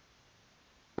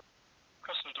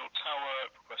 Krasnodar Tower,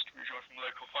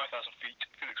 feet,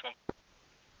 Felix 1.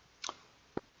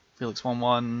 Felix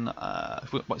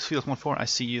 1-1, what's Felix 1-4? I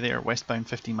see you there, westbound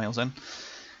 15 miles in.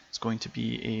 It's going to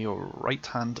be a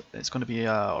right-hand. It's going to be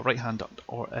a right-hand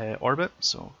orbit.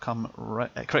 So come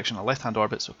right. Correction, a left-hand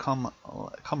orbit. So come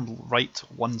right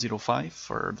 105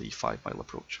 for the 5 mile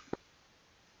approach.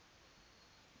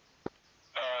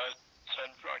 Turn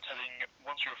right heading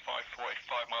 105 for a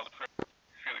 5 mile approach,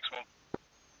 Felix 1.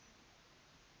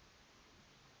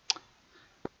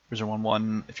 Cruiser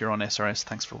 1-1. If you're on SRS,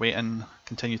 thanks for waiting.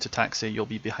 Continue to taxi. You'll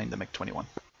be behind the MiG-21.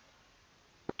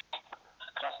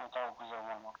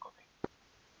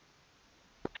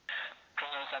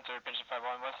 Center, Pigeon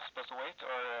 5-1 was supposed to wait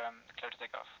or clear to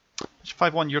take off? Pigeon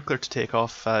 5-1, you're clear to take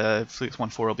off. Felix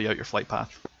 1-4 will be out your flight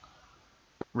path.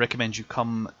 Recommend you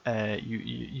come,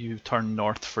 you turn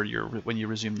north for when you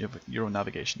resume your own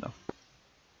navigation though.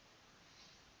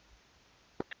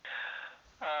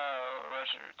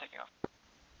 Roger, taking off.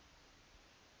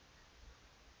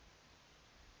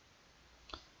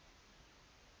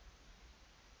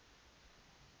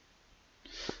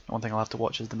 One thing I'll have to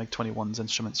watch is the MiG-21's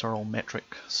instruments are all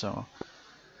metric, so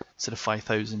instead of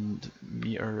 5,000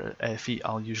 feet,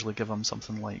 I'll usually give them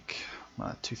something like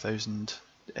 2,000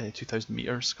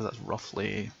 meters, because that's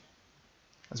roughly,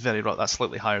 that's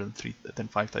slightly higher than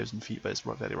 5,000 feet, but it's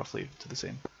very roughly to the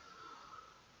same.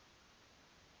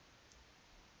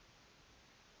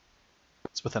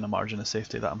 It's within a margin of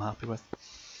safety that I'm happy with.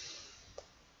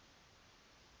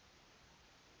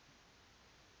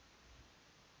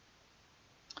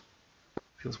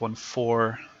 Fields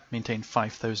 1-4, maintain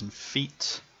 5,000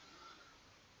 feet,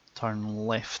 turn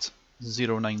left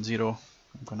 090. I'm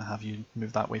going to have you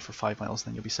move that way for 5 miles,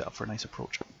 then you'll be set up for a nice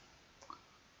approach.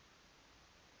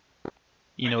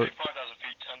 You know, 5,000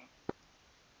 feet, turn.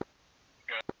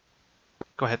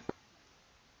 Go ahead.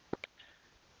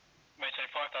 Maintain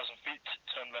 5,000 feet,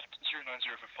 turn left 090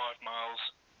 for 5 miles,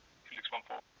 Felix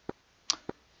 1-4.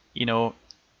 You know,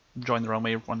 join the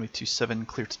runway 27,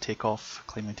 clear to take off,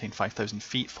 climb maintain 5,000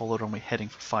 feet, follow runway heading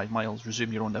for 5 miles,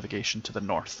 resume your own navigation to the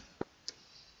north.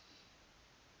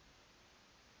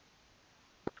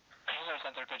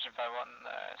 Center, Pigeon 5-1,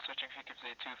 switching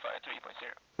frequency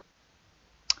 253.0.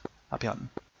 Happy hunting.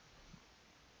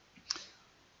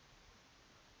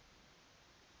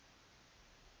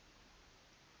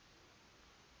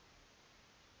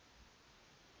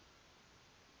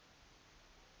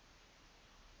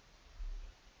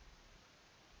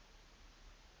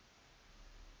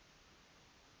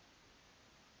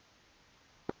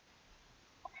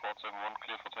 Flight 1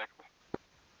 clear for takeoff.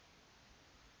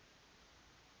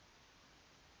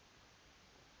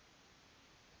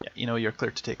 Yeah, you know you're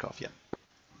clear to take off, yeah.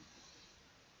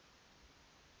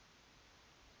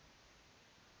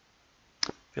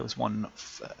 Felix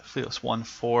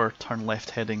 1-4, turn left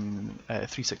heading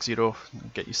 360,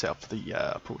 get you set up for the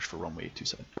approach for runway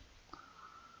 27.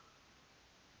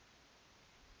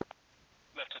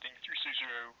 Left heading 360,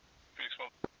 Felix 1.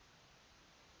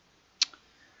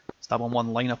 Stab on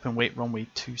 1, line up and wait, runway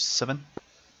 27. It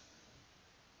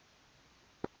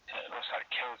looks like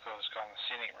Kilgo's gone the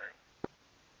scenic route.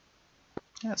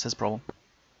 Yeah, it's his problem.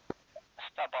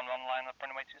 Stop on 1, line up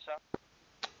runway 27.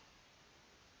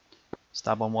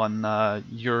 Stab on 1,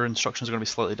 your instructions are going to be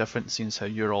slightly different, seeing as how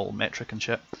you're all metric and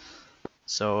shit.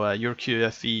 So your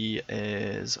QFE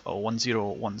is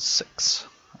 1016,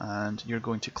 and you're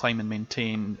going to climb and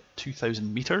maintain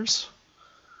 2,000 meters.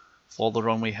 Follow the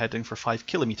runway heading for 5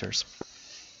 kilometers.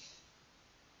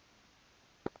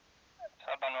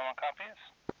 Stop on 1, copies.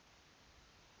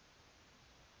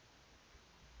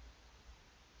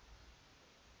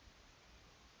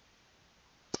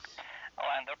 I'll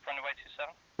land up runway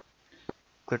 27.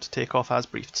 Clear to take off as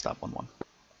briefed, stab 1-1. Roger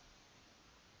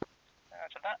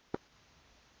that.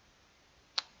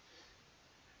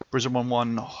 Bruiser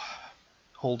 1-1,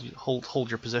 hold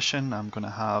your position. I'm going to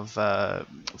have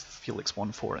Felix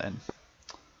 1-4 in.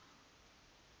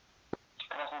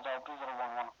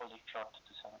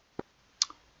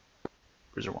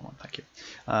 Bruiser 1-1, thank you.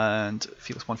 And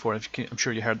Felix 1-4, I'm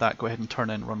sure you heard that. Go ahead and turn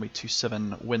in runway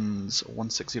 27, winds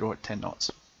 160 at 10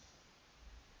 knots.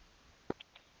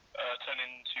 Turn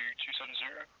into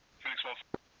 270, Felix 1.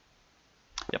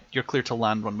 Yep, you're clear to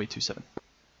land runway 27.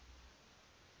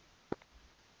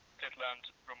 Clear to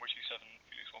land, runway 27,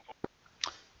 Felix 1-4.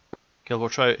 Gilvor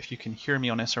Trout, if you can hear me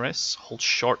on SRS, hold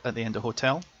short at the end of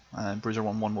hotel, and Bruiser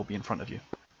 1-1 will be in front of you.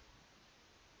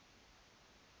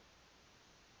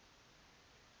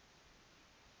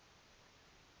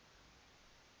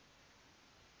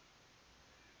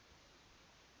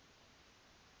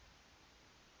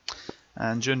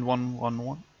 And June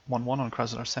 111 on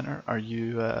Krasnodar Center, are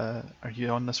you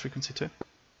on this frequency too?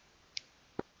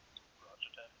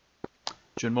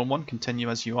 June 11, continue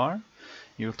as you are.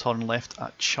 You'll turn left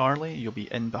at Charlie. You'll be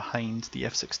in behind the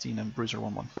F-16 and Bruiser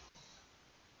 11.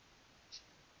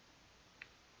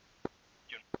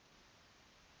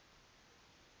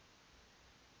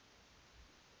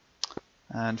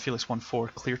 And Felix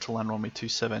 14, clear to land runway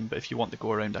 27, but if you want to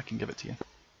go around, I can give it to you.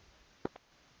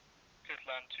 Clear to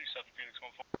land 27, Felix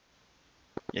 14.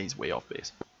 Yeah, he's way off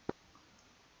base.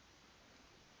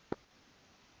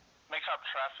 Make up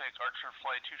traffic, Archer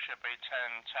Flight 2 Ship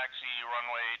A10, taxi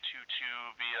runway 22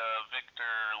 via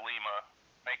Victor Lima.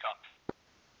 Make up.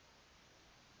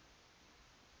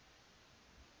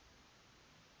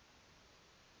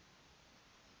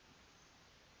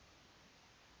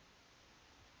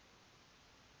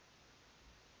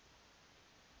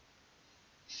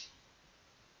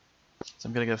 So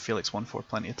I'm going to give Felix 14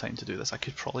 plenty of time to do this. I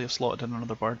could probably have slotted in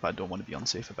another bird, but I don't want to be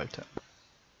unsafe about it.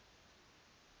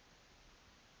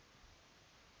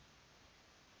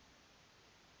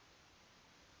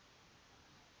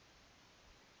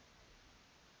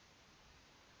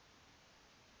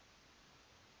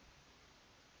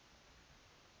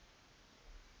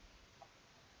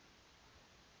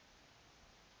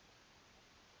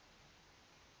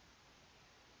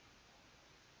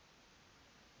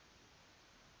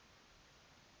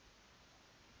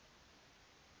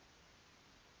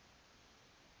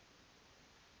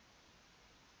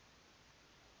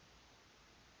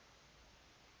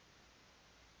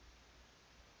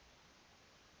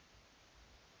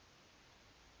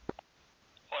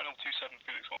 Final 27,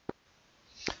 Felix 1.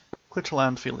 Clear to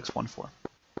land, Felix 14. Clear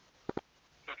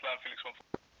to land, Felix 14.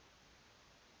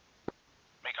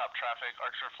 Make up traffic,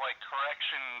 Archer Flight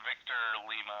correction, Victor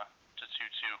Lima to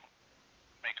 22.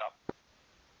 Make up.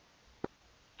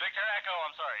 Victor Echo,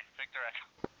 I'm sorry, Victor Echo.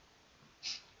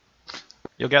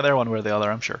 You'll get there one way or the other,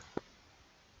 I'm sure.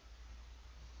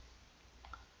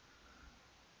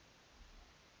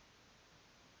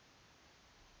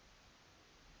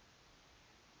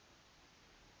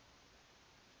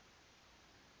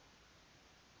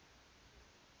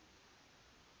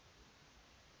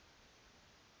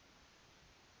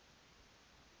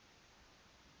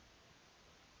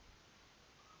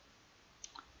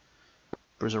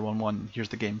 Bruiser 11, here's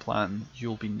the game plan.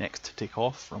 You'll be next to take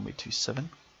off, runway 27.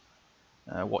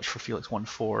 Watch for Felix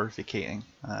 14 vacating.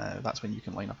 That's when you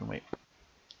can line up and wait.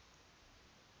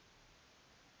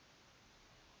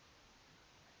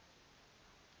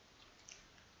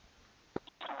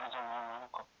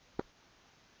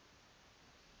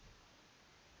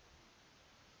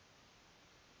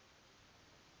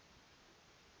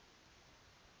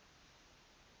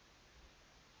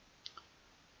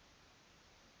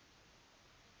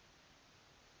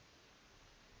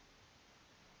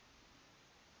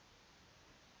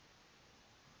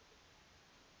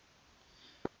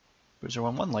 Bruiser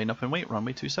 11, line up and wait,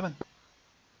 runway 27. It's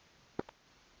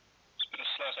been a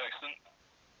slight accident.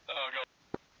 Oh god.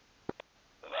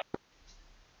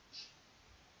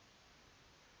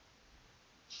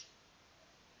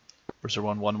 Bruiser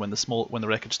 11, when the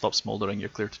wreckage stops smouldering, you're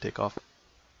clear to take off.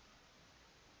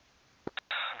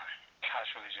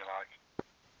 Casual as you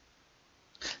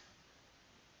like.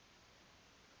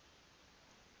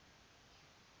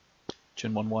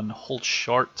 June 11, hold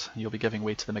short. You'll be giving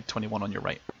way to the MiG-21 on your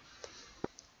right.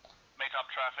 Make up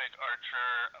traffic,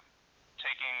 Archer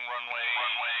taking runway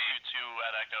 22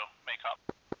 at Echo. Make up.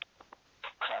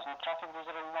 Cosmic traffic 011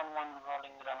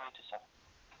 rolling runway 27.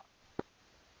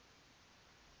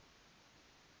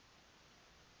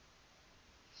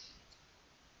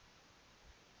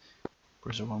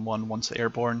 Bruiser 11, once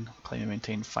airborne, climb and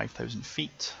maintain 5,000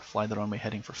 feet, fly the runway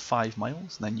heading for 5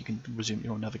 miles, then you can resume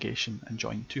your own navigation and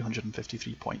join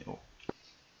 253.0.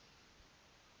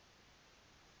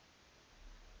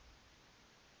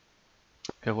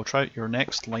 Okay, we'll try out your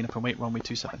next, line up and wait, runway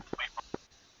 27.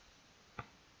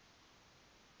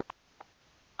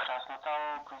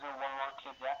 Krasnodar, Cruiser 11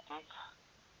 clear reactive.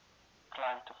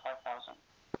 Climb to 5,000.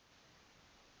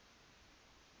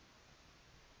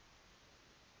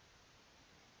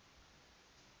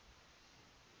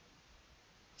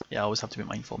 Yeah, I always have to be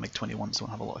mindful, MiG-21s don't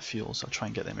have a lot of fuel, so I'll try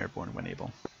and get them airborne when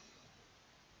able.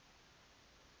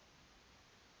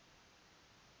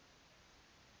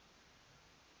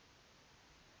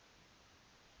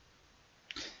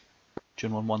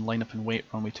 June 11, line up and wait,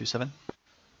 runway 27.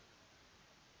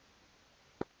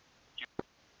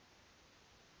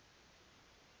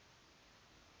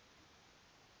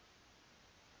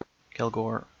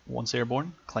 Kilgore, once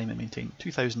airborne, climb and maintain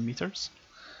 2,000 meters.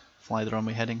 Fly the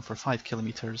runway heading for 5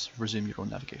 kilometers, resume your own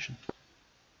navigation.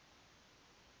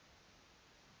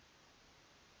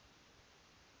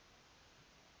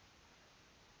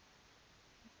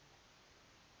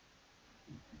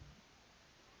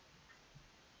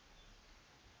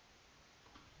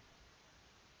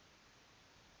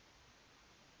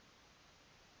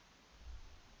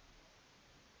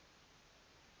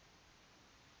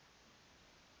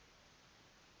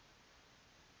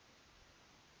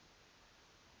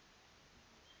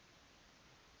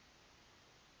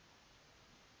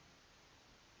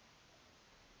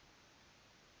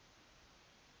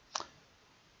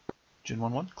 June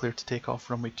 1-1, clear to take off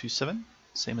runway 27,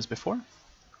 same as before.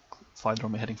 Fly the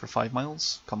runway heading for 5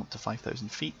 miles, come up to 5,000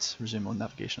 feet, resume on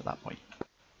navigation at that point.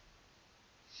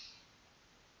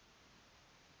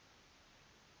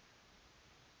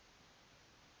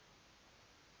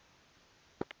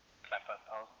 Left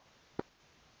 5,000.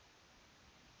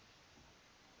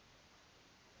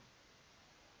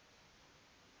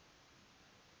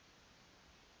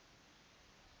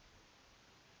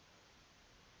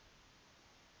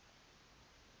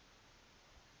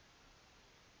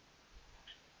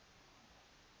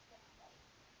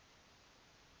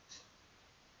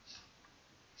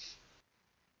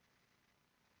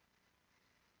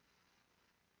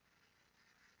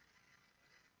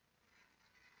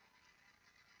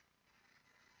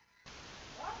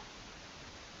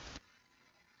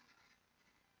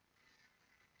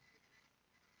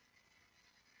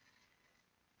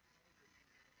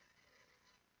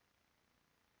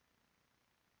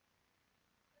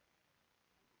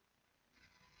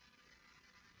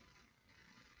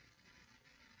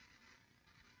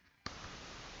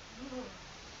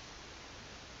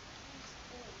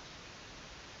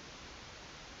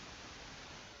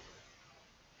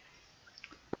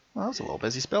 Well, that was a little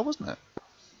busy spell, wasn't it?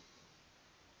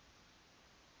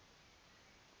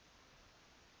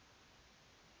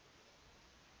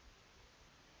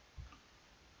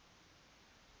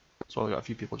 So I've got a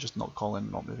few people just not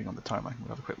calling, not moving on the tarmac. We'll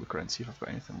have a quick look around and see if I've got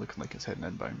anything looking like it's heading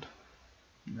inbound.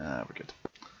 Nah, we're good.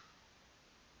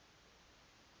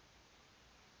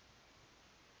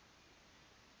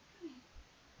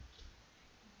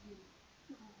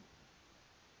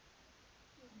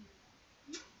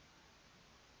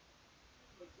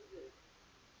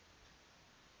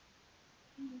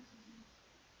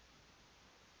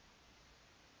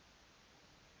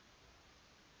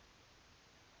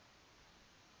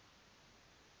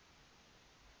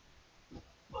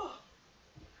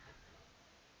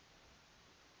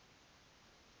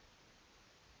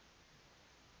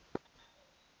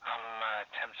 I'm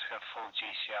attempting to go full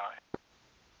GCI.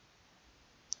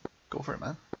 Go for it,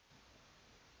 man.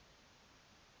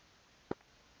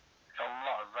 Got a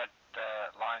lot of red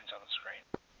lines on the screen.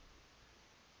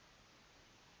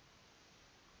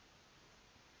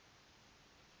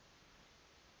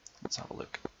 Let's have a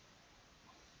look.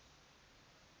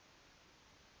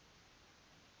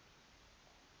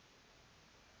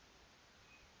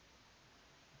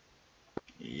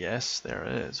 Yes, there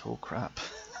is. Oh crap.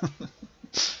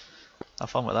 Have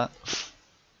fun with that.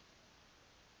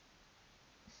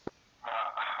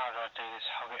 How do I do this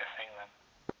Hoggit thing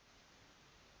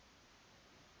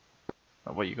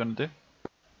then? What are you going to do?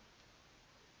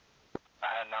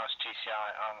 Now it's GCI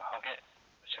on Hoggit,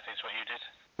 which I think is what you did.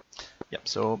 Yep,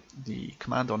 so the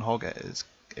command on Hoggit is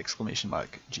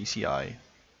 !GCI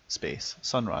space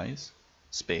sunrise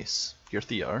space your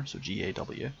theater, so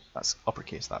GAW, that's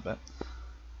uppercase that bit.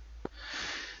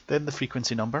 Then the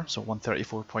frequency number, so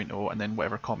 134.0, and then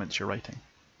whatever comments you're writing.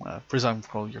 For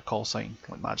example, your call sign,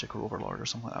 like Magic or Overlord or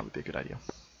something like that would be a good idea.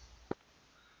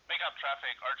 Make up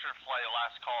traffic, Archer flight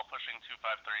last call pushing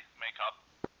 253, make up.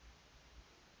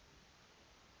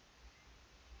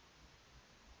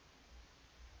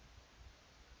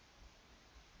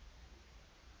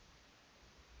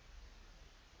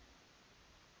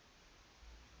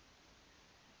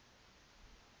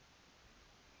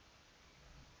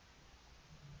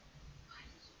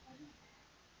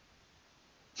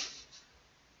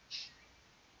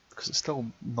 Because it's still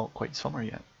not quite summer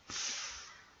yet.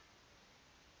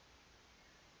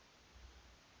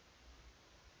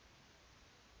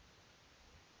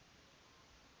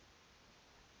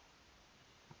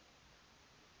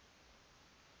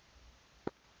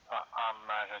 I'm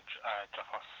going to drop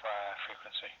off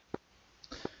frequency.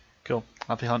 Cool.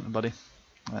 Happy hunting, buddy.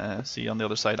 See you on the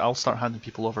other side. I'll start handing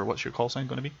people over. What's your call sign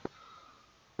going to be?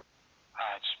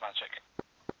 Just Magic.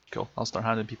 Cool. I'll start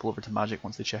handing people over to Magic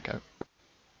once they check out.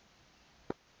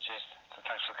 Cheers.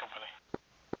 Thanks for the company.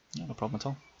 Yeah, no problem at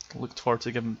all. Look forward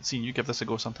to seeing you give this a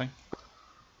go sometime.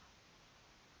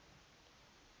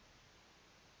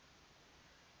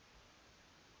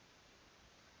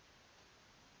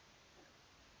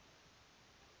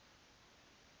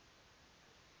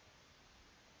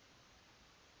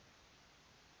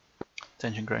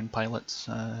 Attention ground pilots.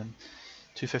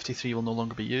 253 will no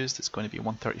longer be used. It's going to be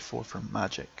 134 for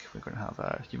Magic. We're going to have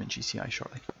a human GCI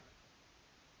shortly.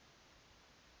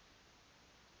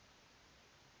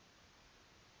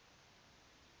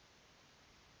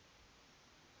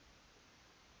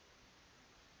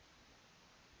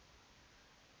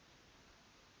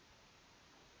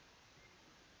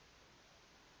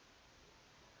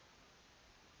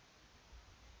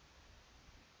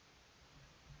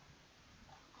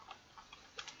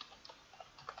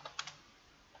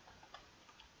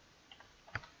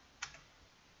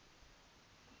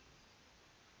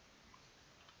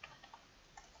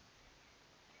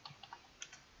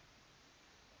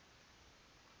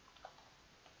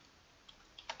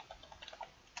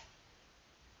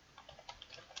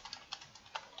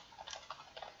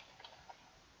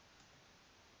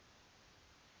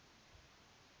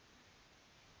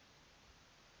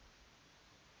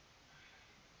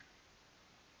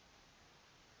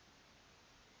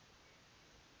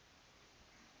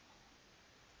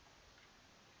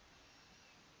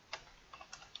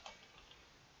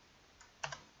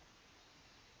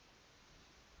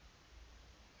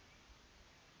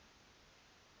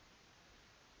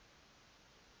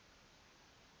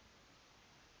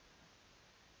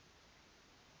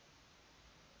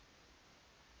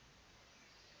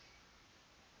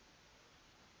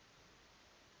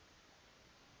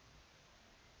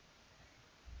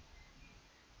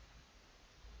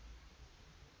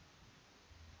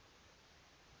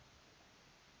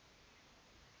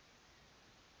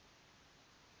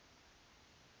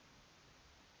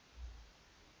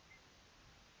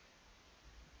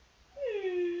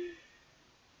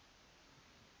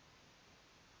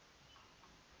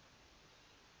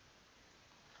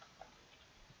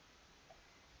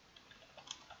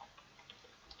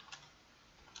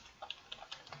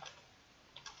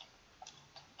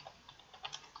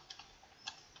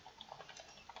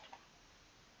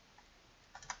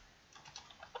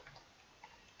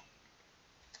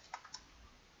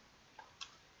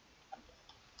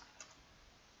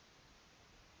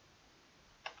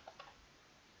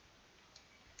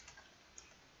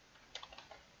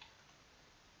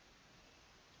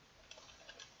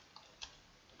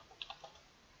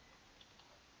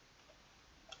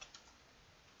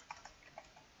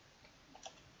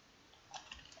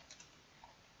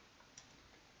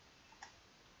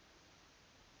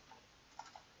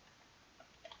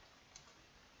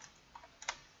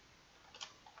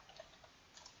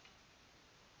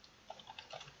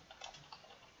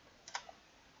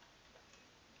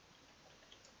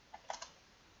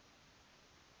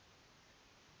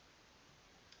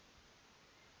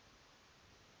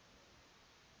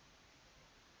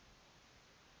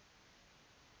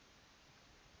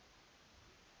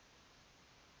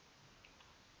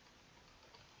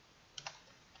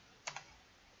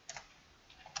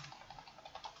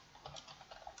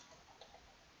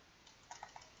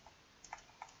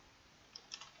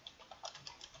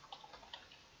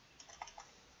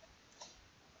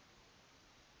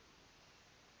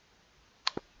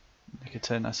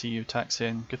 it in, I see you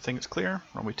taxiing. Good thing it's clear.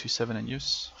 Runway 27 in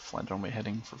use. Fly the runway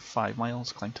heading for 5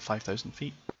 miles, climb to 5,000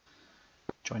 feet.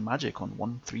 Join Magic on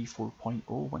 134.0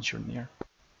 once you're in the air.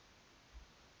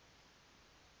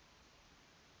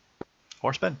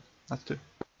 Or spin, that's 2.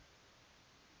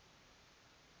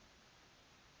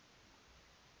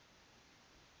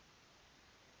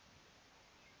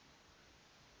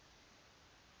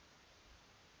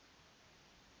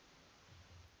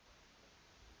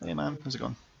 Hey man, how's it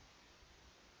going?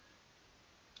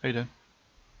 How you doing?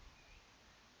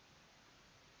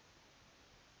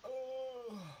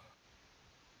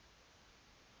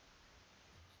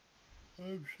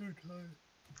 I'm so tired.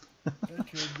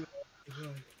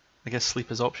 I guess sleep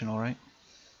is optional, right?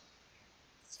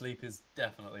 Sleep is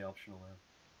definitely optional now.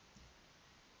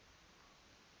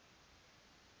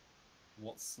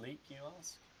 What's sleep, you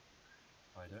ask?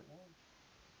 I don't know.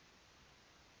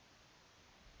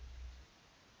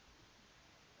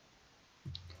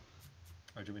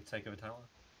 Or do you want me to take over tower?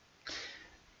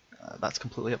 That's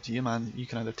completely up to you, man. You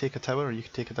can either take a tower or you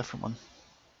can take a different one.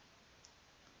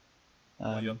 What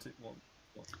are you up to? What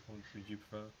would you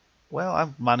prefer? Well,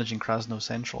 I'm managing Krasno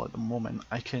Central at the moment.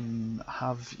 I can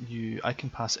have you. I can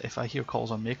pass if I hear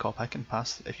calls on makeup. I can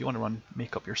pass if you want to run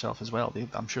makeup yourself as well.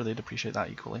 I'm sure they'd appreciate that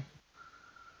equally.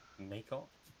 Makeup?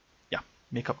 Yeah,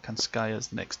 makeup Kanskaya is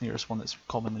the next nearest one that's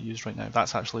commonly used right now.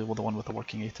 That's actually the one with the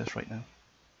working ATIS right now.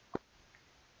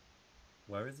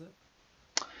 Where is it?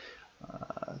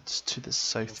 It's to the What's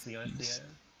south. the ICA?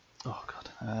 Oh god.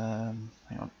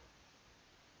 Hang on.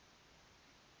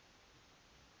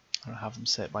 I don't have them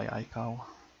set by ICAO.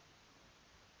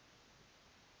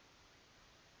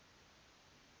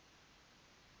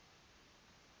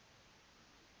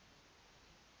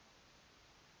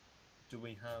 Do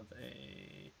we have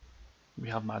a... We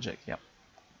have magic, yep.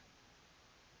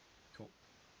 Cool.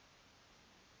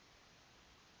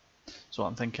 So what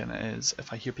I'm thinking is,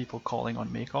 if I hear people calling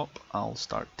on makeup, I'll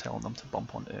start telling them to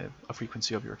bump onto a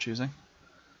frequency of your choosing.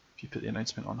 If you put the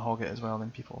announcement on Hoggit as well,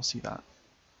 then people will see that.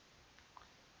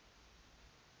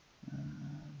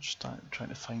 Just trying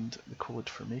to find the code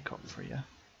for makeup for you.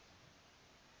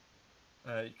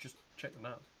 Just check them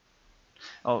out.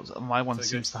 Oh, my one So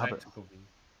seems to have it. tactical view.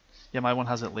 Yeah, my one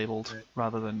has it labelled Right.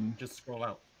 rather than. Just scroll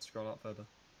out. Scroll out further.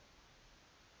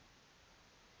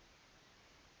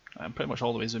 I'm pretty much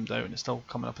all the way zoomed out and it's still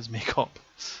coming up as makeup.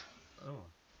 Oh.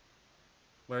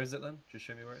 Where is it then? Just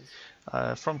show me where it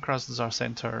is. From Krasnodar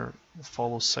Centre,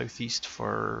 follow southeast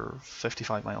for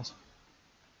 55 miles.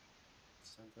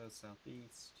 Center,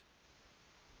 southeast.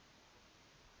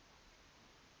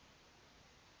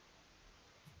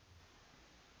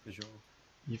 Visual.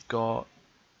 You've got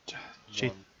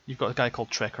One. you've got a guy called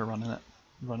Trekker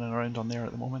running around on there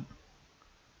at the moment.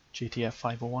 JTF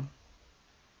 501.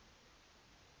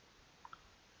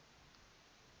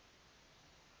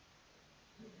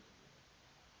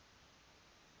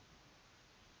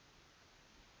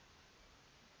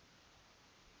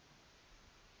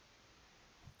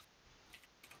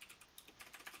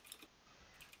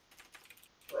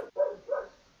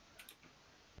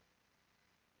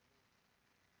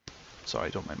 Sorry,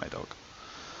 don't mind my dog.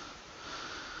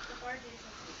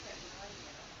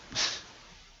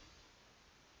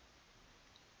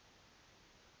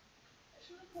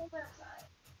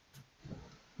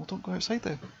 Well, don't go outside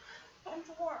then.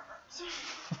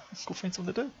 Go find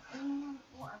something to do.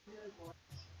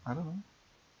 I don't know.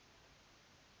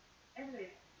 Anyway,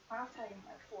 last time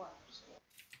at 4 hours.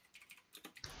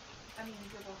 I mean,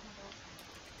 you're welcome.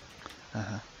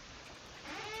 Uh-huh.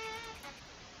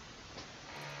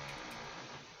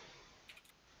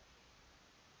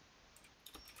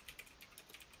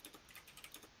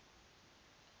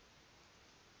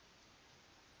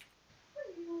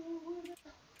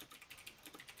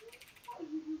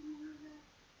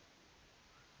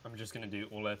 I'm just gonna do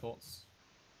all airports.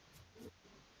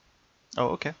 Oh,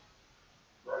 okay.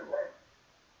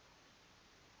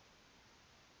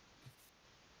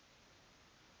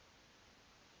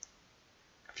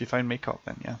 If you find makeup,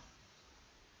 then yeah.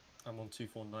 I'm on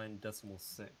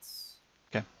 249.6.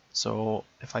 Okay. So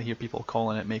if I hear people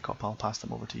calling it makeup, I'll pass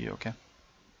them over to you. Okay.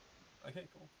 Okay,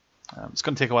 cool. It's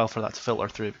going to take a while for that to filter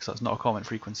through because that's not a common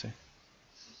frequency.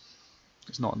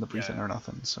 It's not in the briefing Yeah. or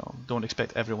nothing, so don't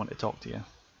expect everyone to talk to you.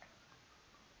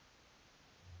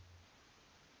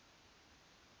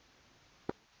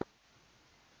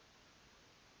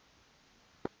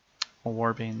 Or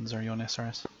Warbanes, are you on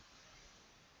SRS?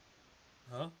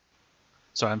 Huh?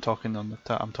 Sorry, I'm talking on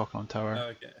tower. Oh,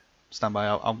 okay. Stand by.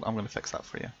 I'm going to fix that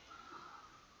for you.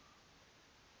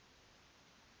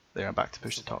 There, I'm back to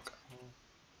push to talk.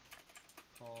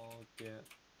 Hoggit.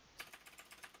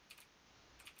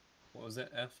 What was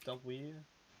it? FW?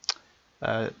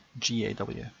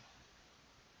 GAW.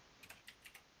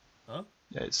 Huh?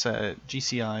 Yeah, it's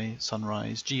GCI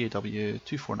Sunrise GAW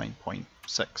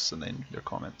 249.6 and then your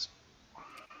comments.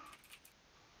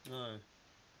 No.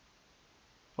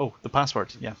 Oh, the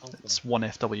password, yeah, Awesome. it's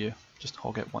 1FW. Just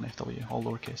Hoggit 1FW, all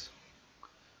lowercase.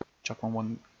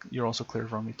 Chuck11, you're also clear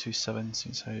for runway 27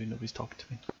 since how nobody's talking to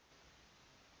me.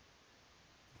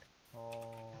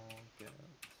 Hoggit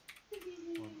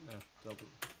 1FW.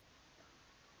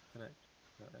 Connect.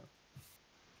 Right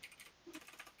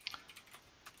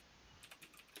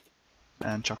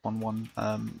now. And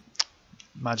Chuck11,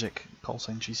 Magic call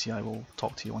sign GCI will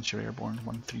talk to you once you're airborne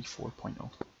 134.0.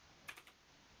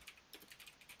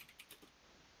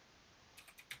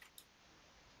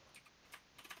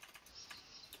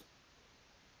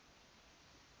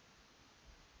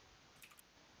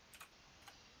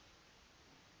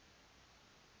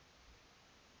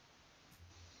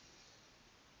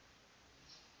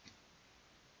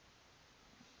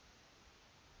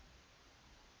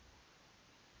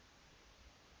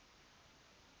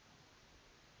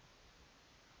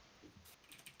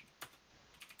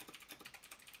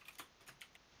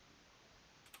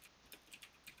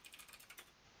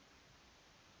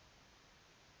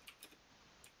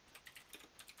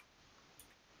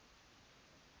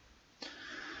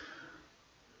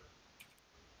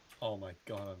 Oh my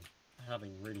god, I'm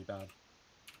having really bad.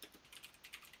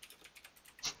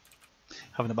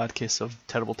 Having a bad case of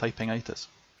terrible typing-itis.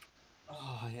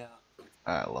 Oh yeah.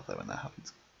 I love that when that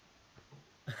happens.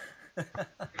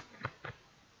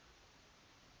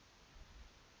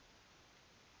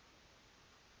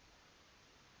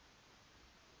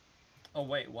 Oh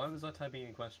wait, why was I typing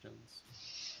in questions?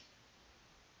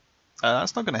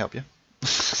 That's not going to help you.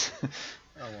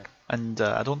 Oh well. And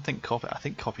I don't think I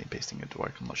think copy and pasting would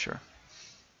work, I'm not sure.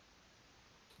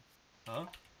 Huh?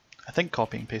 I think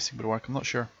copy and pasting would work, I'm not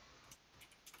sure.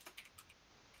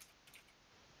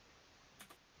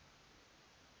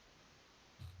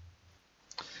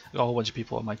 Got a whole bunch of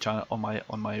people on my channel, on my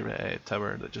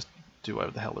tower that just do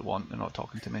whatever the hell they want. They're not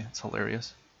talking to me. It's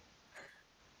hilarious.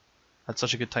 Had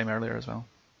such a good time earlier as well.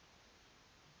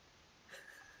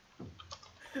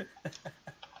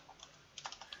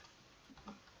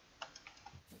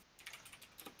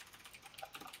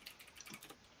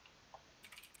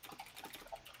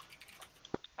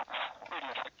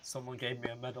 Someone gave me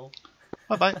a medal.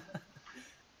 Bye bye.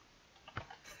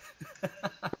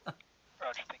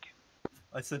 Roger, thank you.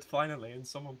 I said finally, and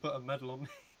someone put a medal on me.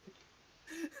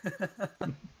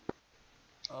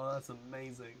 Oh, that's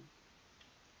amazing.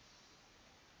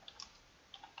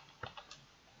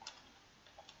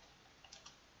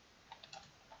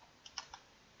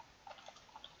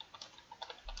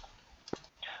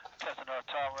 Captain North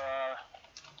Tower,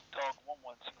 Dog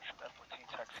 1-1, Signature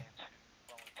F-14, taxi into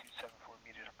runway 27 for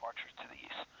immediate departure to the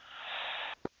east.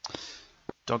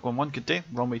 Dog 1-1, good day.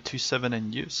 Runway 27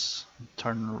 in use.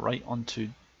 Turn right onto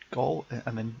Golf,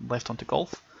 and then left onto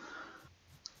Golf.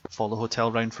 Follow the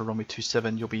hotel round for runway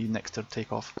 27. You'll be next to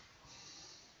takeoff.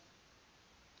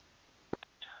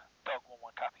 Dog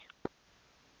 1-1, copy.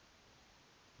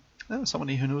 Oh,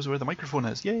 somebody who knows where the microphone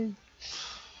is. Yay!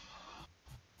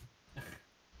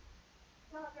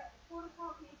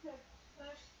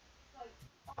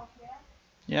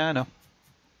 Yeah, I know.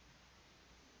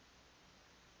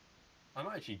 I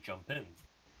might actually jump in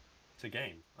to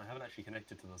game. I haven't actually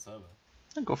connected to the server.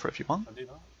 And go for it if you want. I'll do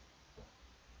that.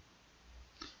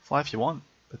 Fly if you want,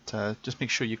 but just make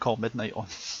sure you call midnight on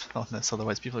on this,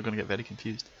 otherwise people are going to get very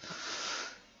confused.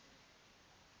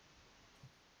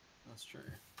 That's true.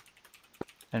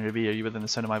 Henry B, are you within the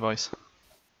sound of my voice?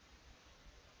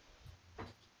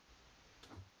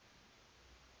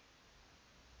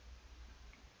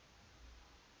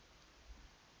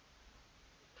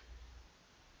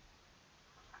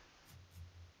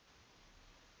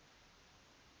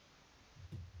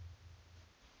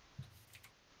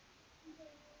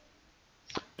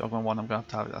 Dog 1-1, I'm going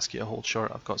to have to ask you to hold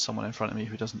short. I've got someone in front of me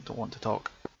who don't want to talk.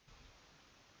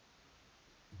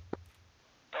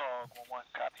 Dog 1-1,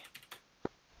 copy.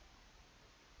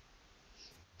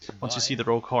 Once you see the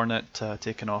Rogue Hornet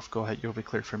taking off, go ahead, you'll be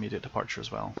cleared for immediate departure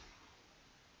as well.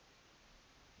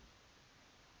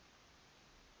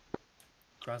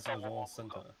 Krasnodar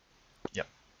Center. Yep.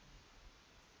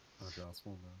 Roger, I'll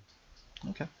spawn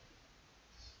now. Okay.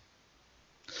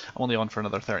 I'm only on for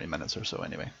another 30 minutes or so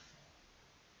anyway.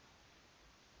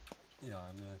 Yeah,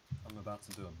 I'm about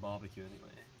to do a barbecue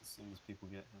anyway, as soon as people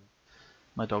get here.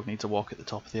 My dog needs a walk at the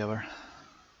top of the hour.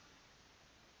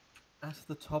 At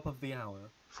the top of the hour?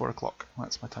 4 o'clock,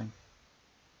 that's my time.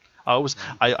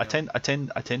 I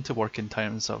tend to work in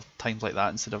times like that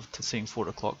instead of saying 4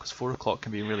 o'clock, because 4 o'clock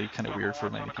can be really kind of weird for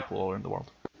many people all around the world.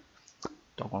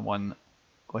 Dog 1-1,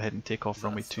 go ahead and take off Is that a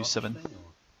runway Scottish 27. thing,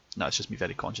 or? No, it's just me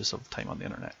very conscious of time on the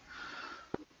internet.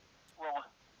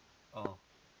 Oh.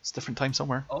 It's different time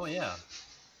somewhere. Oh yeah.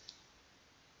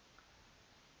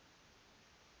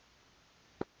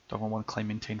 Dog 1-1, climb,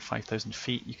 maintain 5,000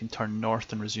 feet. You can turn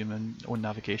north and resume in own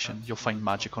navigation. That's You'll find really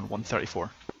magic cool. on 134.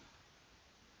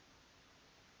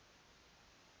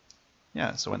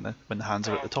 Yeah, so when the hands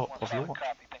are at the top of your watch.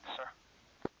 Copy, thanks, sir.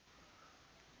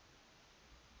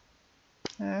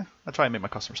 Yeah, I try and make my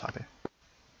customers happy.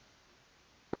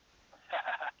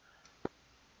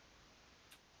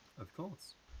 Of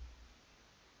course.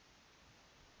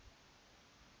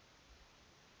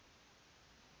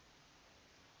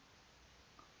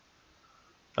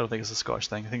 I don't think it's a Scottish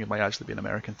thing. I think it might actually be an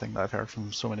American thing that I've heard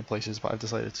from so many places, but I've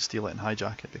decided to steal it and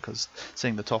hijack it because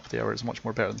saying the top of the hour is much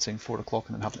more better than saying 4 o'clock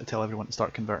and then having to tell everyone to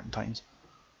start converting times.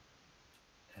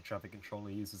 Air traffic controller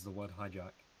uses the word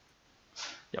hijack.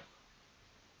 Yep.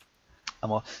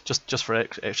 Just for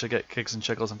extra get kicks and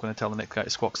chiggles, I'm going to tell the next guy to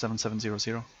squawk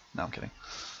 7700. No, I'm kidding.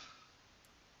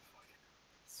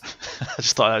 I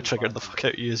just thought I triggered the fuck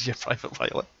out of you as your private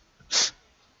pilot.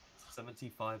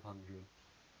 7,500.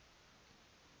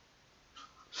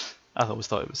 I always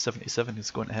thought it was 77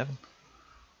 who's going to heaven.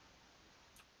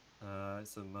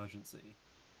 It's an emergency.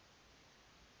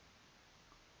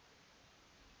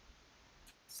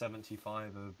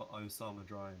 75 of Osama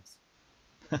drives.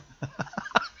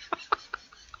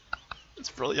 It's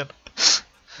brilliant.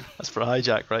 That's for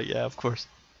hijack, right? Yeah, of course.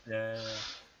 Yeah.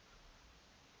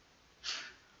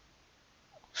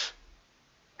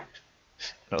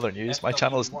 In other news, my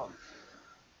channel is... FW1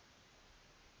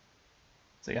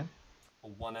 Say again?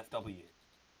 or 1FW.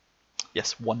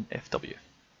 Yes, 1FW.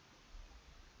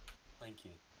 Thank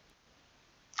you.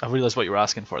 I realised what you were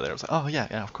asking for there. I was like, oh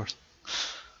yeah, of course.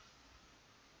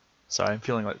 Sorry, I'm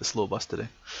feeling like the slow bus today.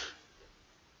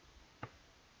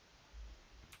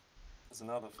 There's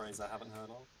another phrase I haven't heard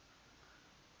of.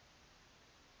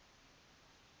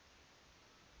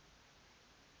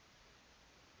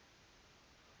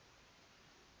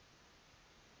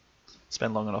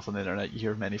 Spend long enough on the internet, you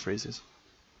hear many phrases.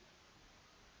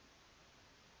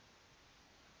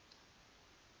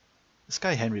 This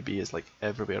guy Henry B is like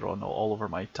everywhere on all over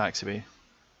my taxiway.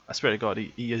 I swear to God,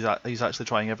 he's actually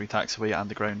trying every taxiway and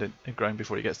the ground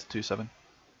before he gets to 27.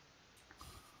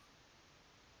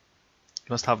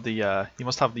 He must have the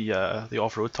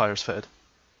off-road tires fitted.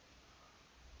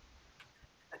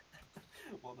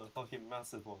 What the fucking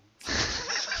massive ones?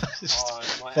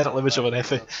 Mental image of an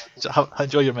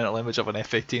enjoy your mental image of an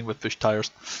F18 with push tires.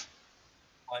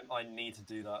 I need to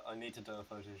do that. I need to do a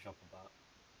Photoshop of that.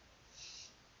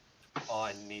 Oh,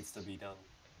 it needs to be done.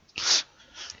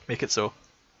 Make it so.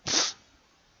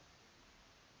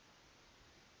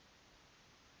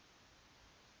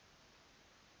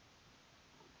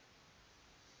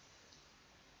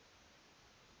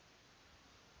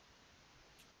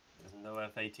 There's no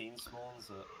F18 spawns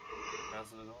at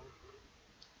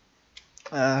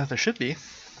Krasnodar? There should be.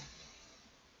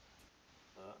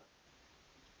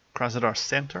 Krasnodar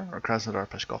Center or Krasnodar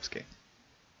Peshkovsky?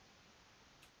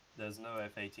 There's no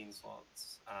F18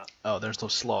 slots at... Oh, there's no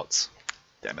slots.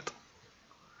 Damn it.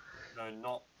 No,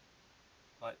 not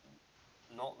that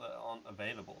aren't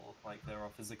available. Like, there are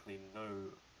physically no...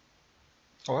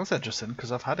 Oh, that's interesting,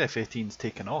 because I've had F18s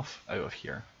taken off out of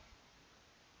here.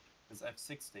 There's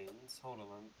F16s. Hold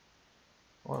on.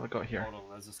 What have I got here? Hold on,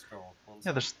 there's a scroll.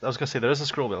 Yeah, I was going to say, there is a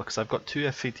scroll wheel, because I've got two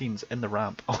F18s in the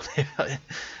ramp on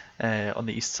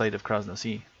the east side of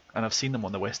Krasnosy, and I've seen them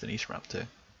on the west and east ramp too.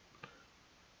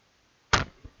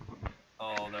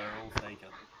 Oh, they're all taken.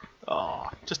 Oh,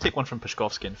 just take one from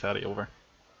Peshkovsky and ferry over.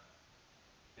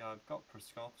 Yeah, I've got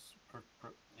Prskov's.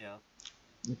 Yeah.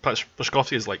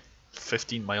 Peshkovsky is like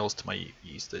 15 miles to my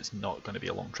east. It's not going to be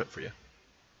a long trip for you.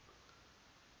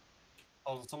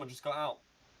 Oh, someone just got out.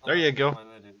 Oh, There you go.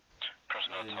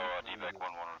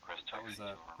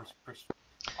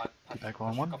 Feedback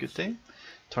 1-1, good day.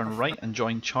 Turn right and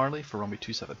join Charlie for runway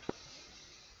 27. Turn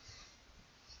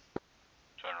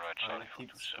right, I'm Charlie, gonna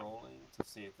keep scrolling to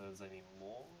see if there's any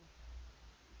more.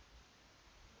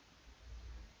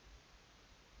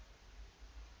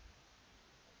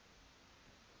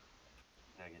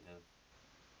 Negative.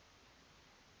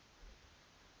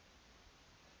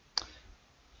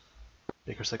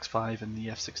 Baker 6-5 in the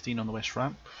F16 on the west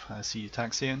ramp. I see you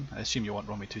taxiing. I assume you want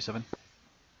runway 27.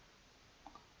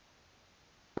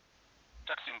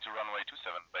 Taxiing to runway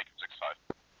 27, Baker 65.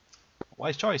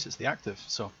 Wise choice, it's the active,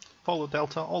 so follow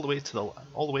Delta all the way to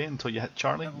all the way until you hit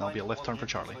Charlie, Never and that'll be a mind, left turn for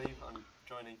just Charlie. leave, I'm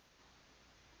joining.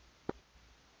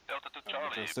 Delta to Oh,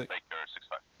 Charlie, fantastic. Baker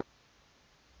 65.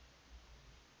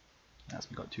 Yes,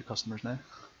 we've got 2 customers now.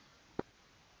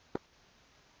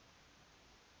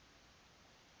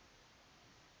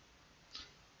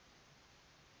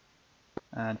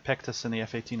 And Pectus in the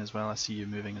F-18 as well, I see you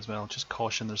moving as well. Just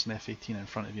caution, there's an F-18 in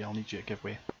front of you, I'll need you to give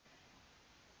way.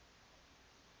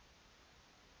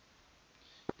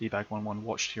 D-Bag 1-1,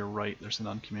 watch to your right, there's an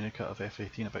uncommunicative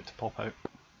F-18 about to pop out.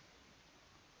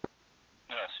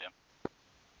 Yeah, I see him.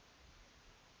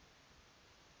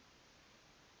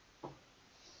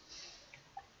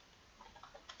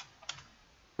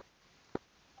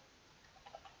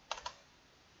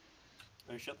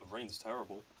 Oh shit, the rain's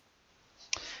terrible.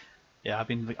 Yeah, I've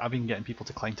been getting people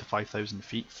to climb to 5,000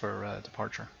 feet for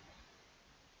departure.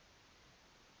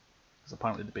 Because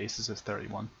apparently the basis is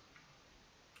 31.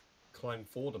 Climb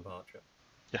for departure.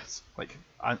 Yes, like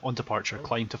on departure, Oh.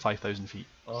 climb to 5,000 feet.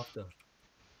 After.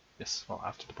 Yes, well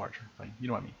after departure, fine. You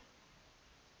know what I mean.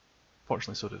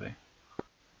 Fortunately, so do they.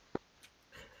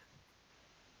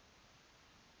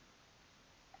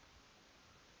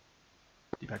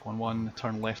 D-Bag 1-1,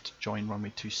 turn left, join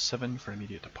runway 27 for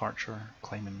immediate departure,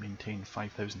 climb and maintain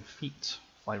 5,000 feet,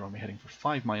 fly runway heading for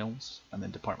 5 miles, and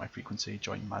then depart my frequency,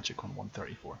 join Magic on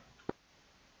 134.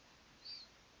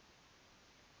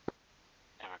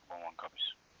 Derek 1-1 copies.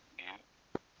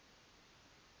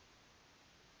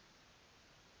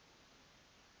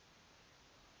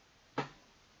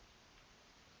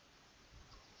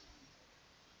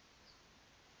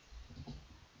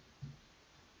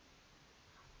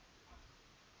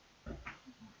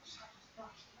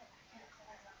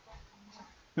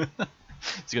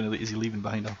 You. Is he leaving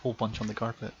behind a whole bunch on the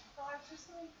carpet?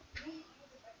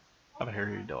 Have a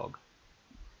hairy dog.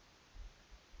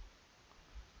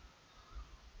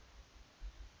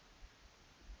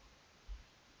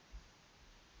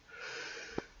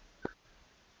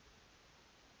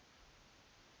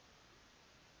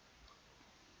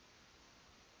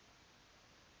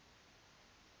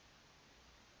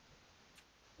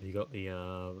 You got the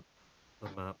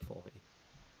map for me?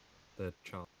 The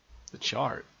chart. The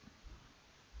chart?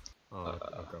 Oh,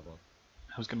 I'll grab one.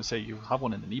 I was going to say, you have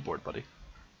one in the kneeboard, buddy.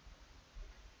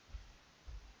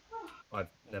 I've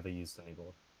never used any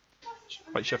board.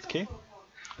 Right shift K,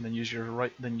 and then use your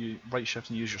right shift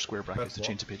and use your square brackets Press to what?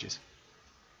 change the pages.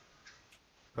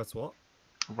 Press what?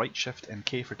 Right shift and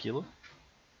K for kilo.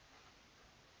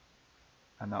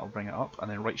 And that'll bring it up, and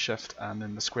then right shift and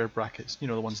then the square brackets, you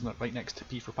know, the ones right next to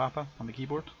P for Papa on the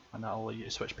keyboard, and that'll allow you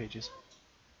to switch pages.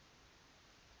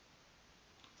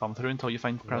 Thumb through until you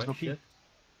find Krasno Right P. shift?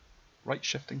 Right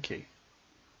shift and K.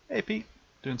 Hey Pete,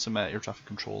 doing some air traffic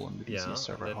control on the DCS Yeah,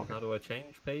 server. and then Hoggit. how do I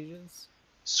change pages?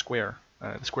 Square,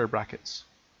 the square brackets,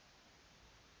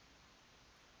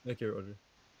 Okay, Roger.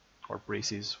 or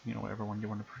braces, you know, whatever one you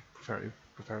want to refer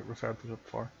to it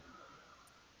for.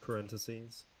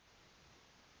 Parentheses.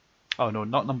 Oh no,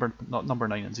 not number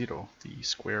 9 and 0, the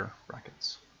square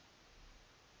brackets.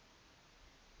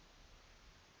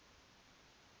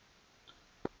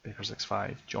 Baker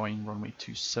 65, join runway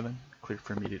 27, cleared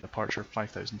for immediate departure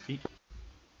 5,000 feet.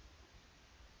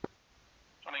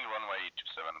 Running runway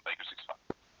 27, Baker 65.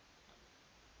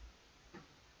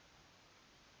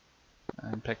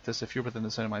 And Pectus, if you're within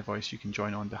the sound of my voice, you can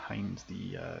join on behind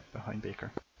behind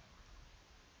Baker.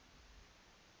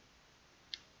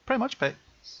 Pretty much, Peck.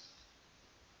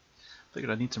 Figured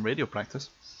I'd need some radio practice.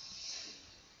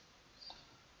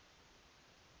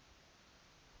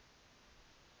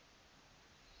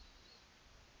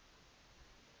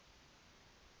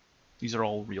 These are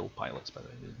all real pilots, by the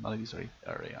way. None of these are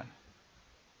AI.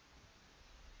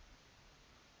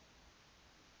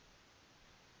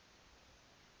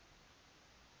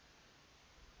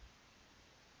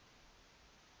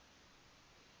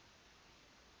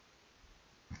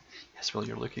 Yes, well,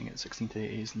 you're looking at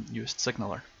 16-8A's newest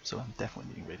signaler, so I'm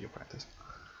definitely needing radio practice.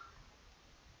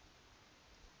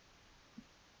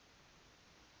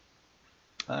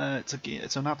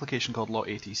 It's an application called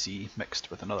LotATC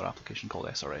mixed with another application called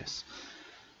SRS,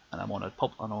 and I'm on a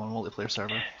multiplayer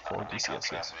server for DCS.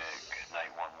 Traffic,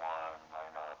 911,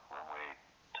 line up, runway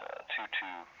 22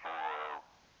 for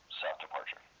south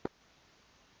departure.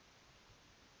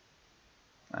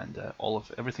 And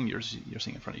everything you're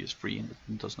seeing in front of you is free and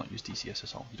does not use DCS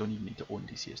at all. You don't even need to own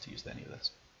DCS to use any of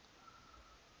this.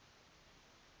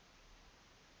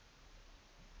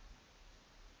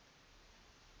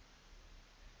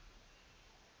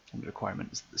 And the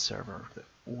requirement is that the server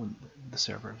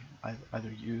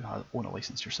either you own a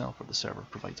license yourself or the server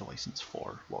provides a license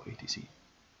for LotATC.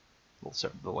 well,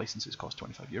 the licenses cost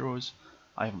 25 euros.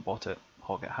 I haven't bought it,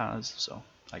 Hoggit has, so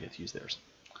I get to use theirs.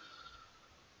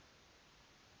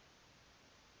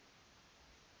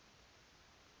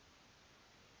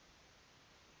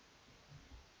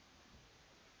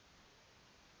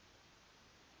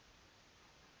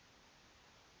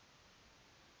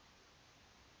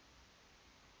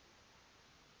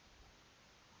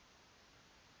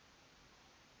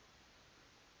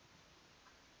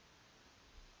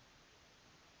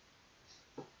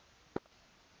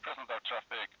 Present our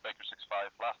traffic, Baker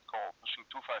 65, last call, pushing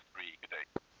 253, good day.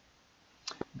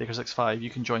 Baker 65, you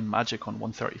can join Magic on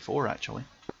 134 actually.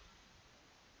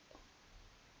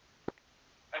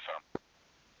 Affirm.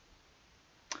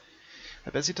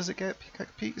 How busy does it get,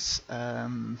 peaks?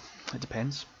 It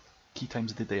depends. Key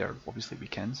times of the day are obviously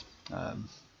weekends.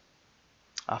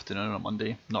 Afternoon on a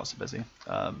Monday, not so busy.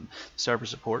 Server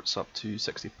supports up to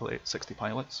 60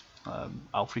 pilots.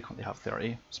 I'll frequently have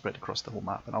 30 spread across the whole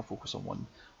map, and I'll focus on one.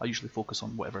 I usually focus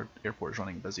on whatever airport is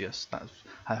running busiest.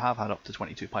 I have had up to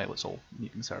 22 pilots all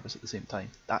needing service at the same time.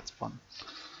 That's fun.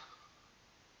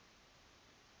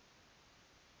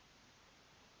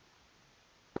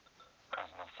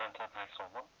 Center, Max 1.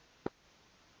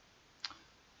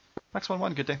 Max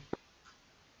 1-1, good day.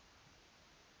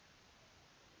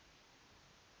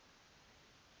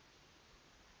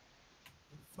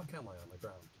 Where the fuck am I on the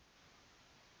ground?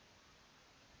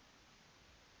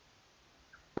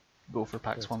 Go for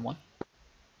PAX 1-1. Max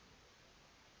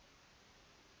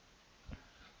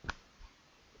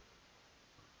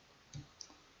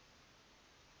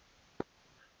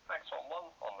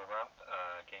 1-1 on the ramp,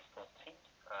 gate 14.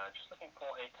 Just looking for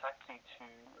a taxi to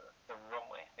the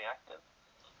runway, the active.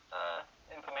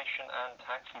 Information and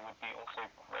taxi would be also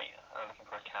great. Looking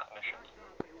for a cat mission.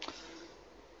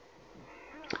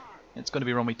 It's going to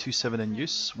be runway 27 in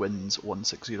use, winds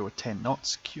 160 at 10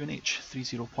 knots, QNH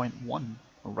 30.1,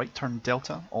 right turn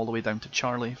Delta all the way down to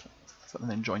Charlie, and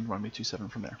then join runway 27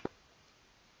 from there.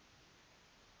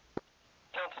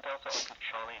 Down to Delta, up to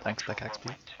Charlie. Thanks, Black XP.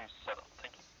 Runway 27,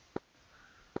 thank you.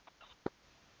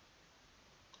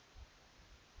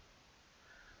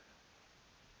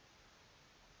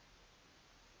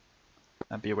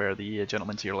 And be aware the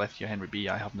gentleman to your left, your Henry B,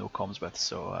 I have no comms with,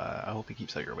 so I hope he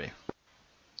keeps out your way.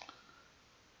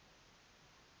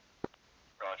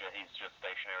 Roger, he's just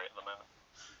stationary at the moment.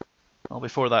 Well,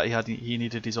 before that he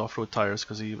needed his off-road tyres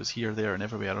because he was here, there and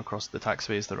everywhere across the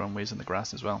taxiways, the runways and the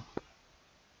grass as well.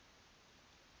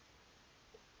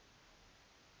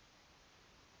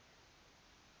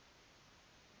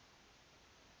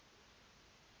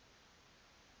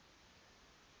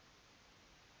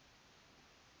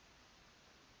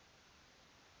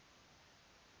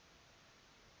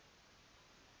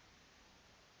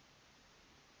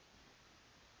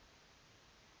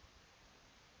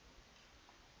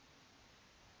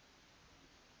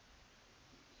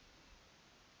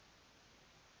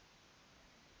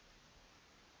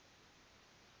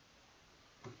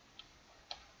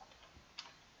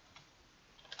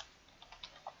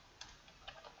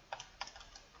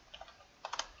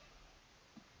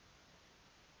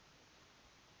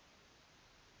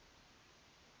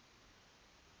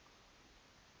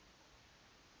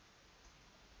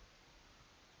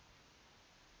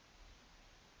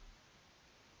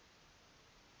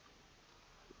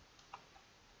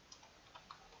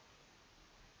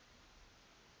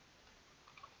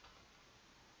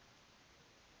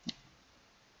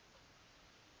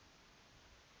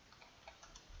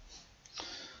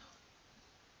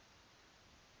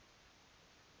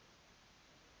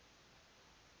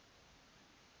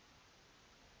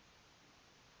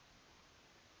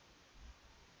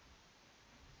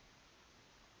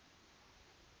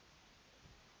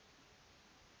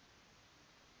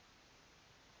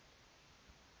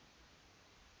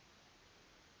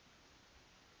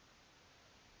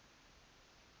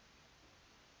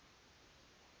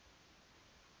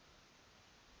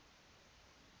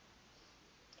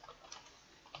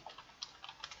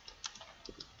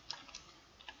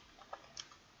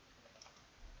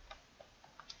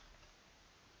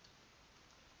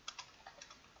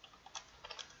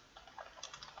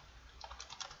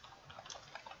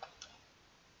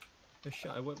 Oh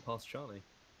shit, I went past Charlie.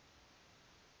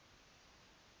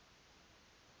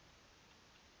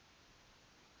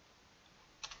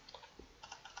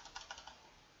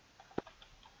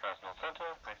 Personal center,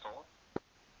 Max 1.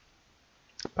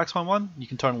 PAX 1-1, you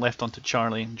can turn left onto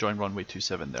Charlie and join runway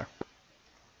 27 there.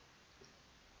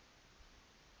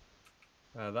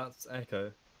 That's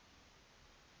Echo.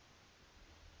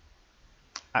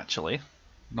 Actually,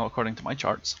 not according to my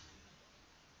charts.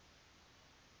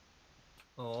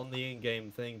 Oh, on the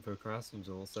in-game thing for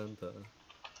Krasnodar Center.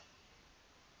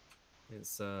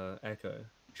 It's Echo.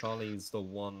 Charlie's the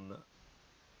one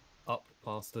up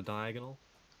past the diagonal.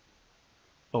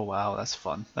 Oh wow, that's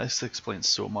fun. This explains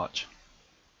so much.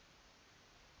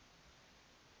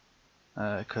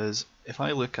 Because if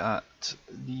I look at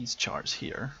these charts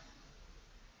here,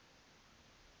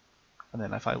 and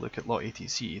then if I look at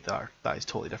LotATC, that is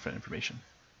totally different information.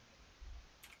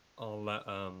 I'll let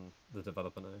the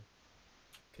developer know.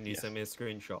 Can you send me a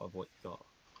screenshot of what you got?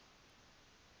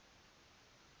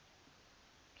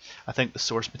 I think the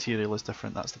source material is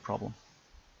different, that's the problem.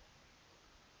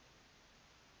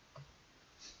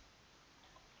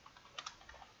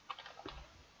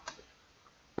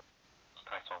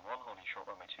 Pax 1-1, holding short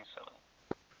runway 27.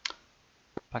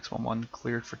 Pax 1-1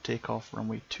 cleared for takeoff,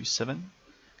 runway 27.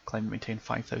 Climb and maintain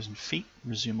 5,000 feet.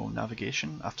 Resume on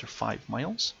navigation after 5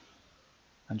 miles.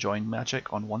 And join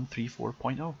Magic on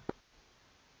 134.0.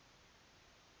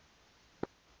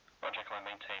 Roger, climb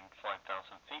maintain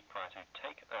 5,000 feet prior to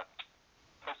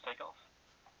post takeoff.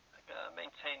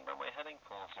 Maintain runway heading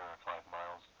for 0.5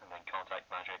 miles, and then contact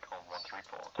Magic on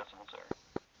 134.0.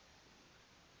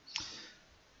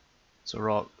 So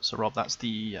Rob, that's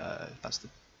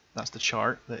the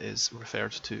chart that is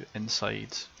referred to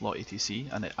inside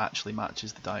LotATC, and it actually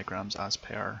matches the diagrams as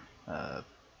per the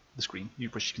screen,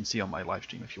 which you can see on my live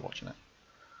stream if you're watching it.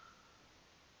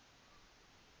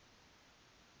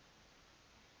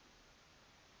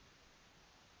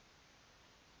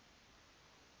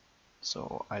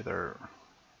 So either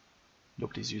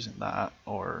nobody's using that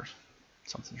or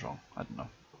something's wrong. I don't know.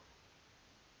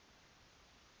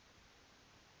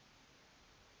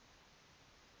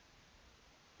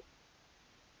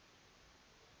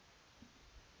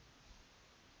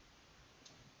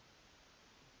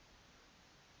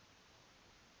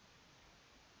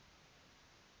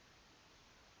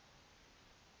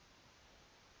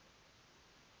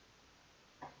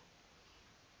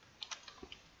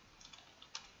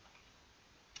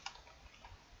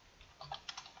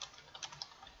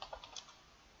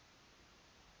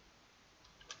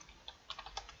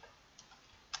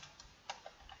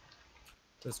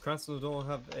 Does Krasnodar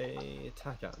have a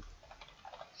TACAN?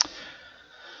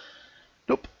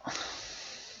 Nope.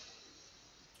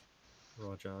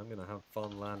 Roger, I'm gonna have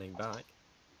fun landing back.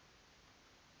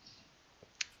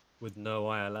 With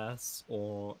no ILS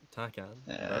or TACAN.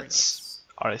 Very It's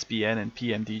nice. RSBN and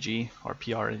PMDG or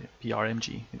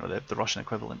PRMG, you know, the Russian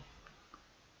equivalent,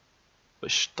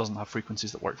 which doesn't have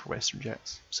frequencies that work for Western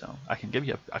jets. So I can give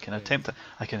you, I can attempt a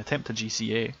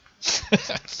GCA.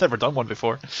 I've never done one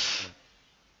before.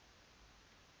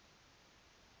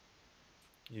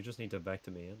 You just need to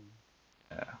vector me in.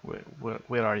 Yeah,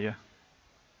 where are you?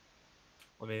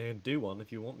 I mean, I can do one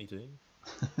if you want me to.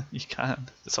 You can.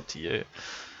 It's up to you.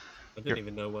 I didn't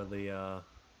even know where the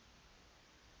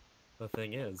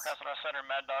thing is. Krasnodar Center,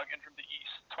 Mad Dog in from the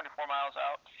east, 24 miles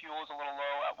out. Fuel is a little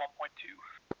low at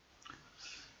 1.2.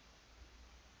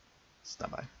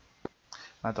 Stand by.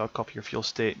 Mad Dog, copy your fuel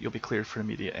state. You'll be cleared for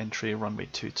immediate entry, runway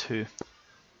 22.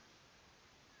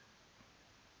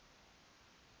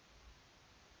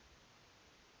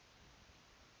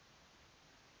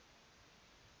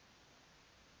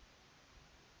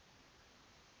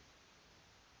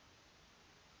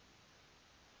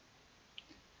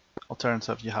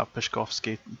 Alternative, you have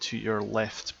Pishkovsky to your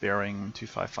left, bearing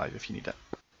 255 if you need it.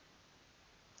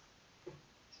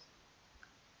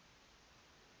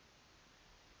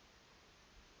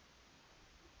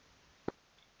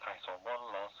 Pax 1-1,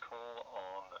 last call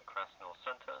on Krasnodar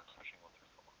Center, switching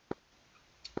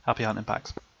 134. Happy hunting,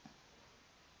 Pax.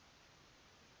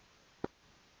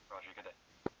 Roger, good day.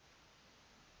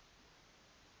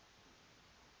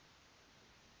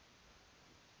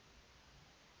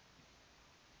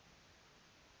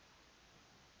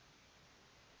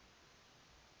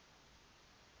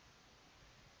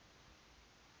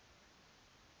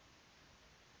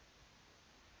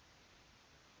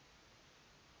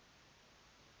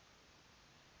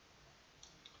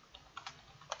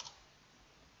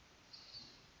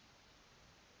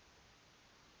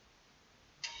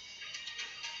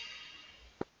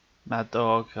 Mad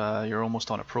Dog, you're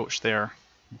almost on approach there.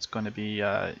 It's going to be,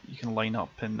 you can line up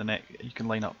in the neck. You can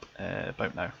line up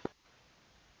about now.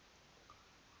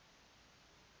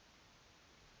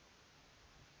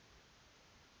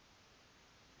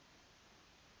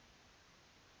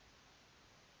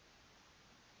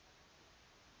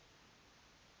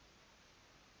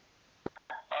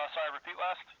 Sorry, repeat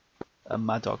last.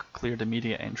 Mad Dog cleared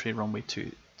immediate entry, runway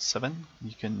 27.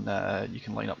 You can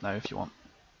line up now if you want.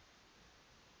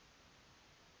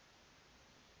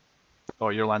 Oh,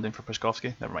 you're landing for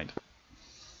Pishkovsky? Never mind.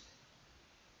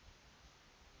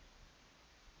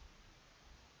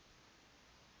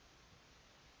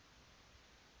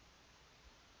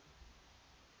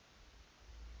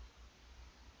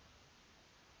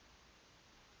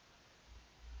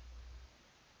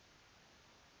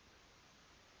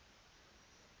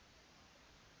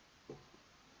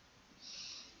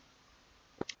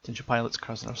 Attention pilots,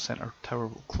 Krasnodar Center tower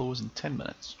will close in 10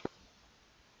 minutes.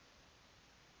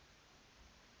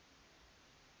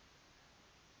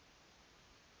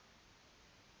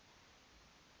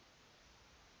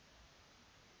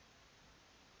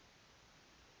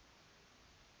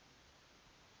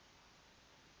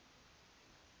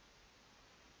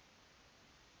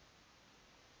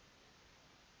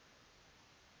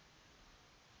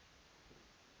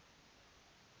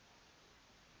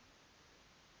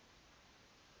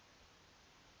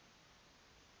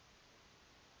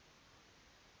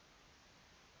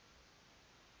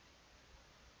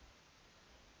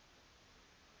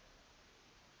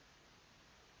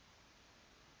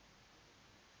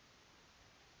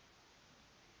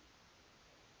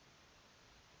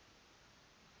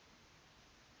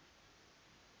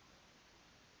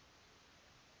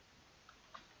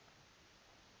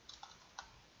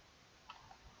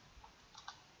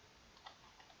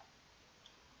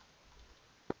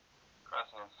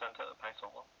 Krasnodar Center, Paxton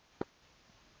 1.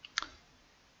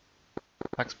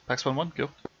 Pax 1-1, go.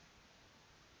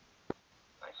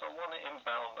 Paxton 1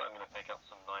 inbound, I'm going to pick up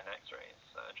some 9 X-rays,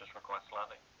 just request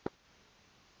landing.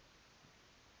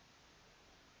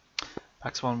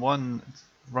 Pax 1-1,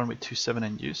 runway 27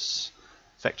 in use.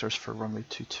 Vectors for runway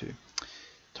 22.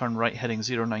 Turn right heading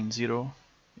 090,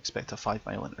 expect a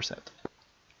 5-mile intercept.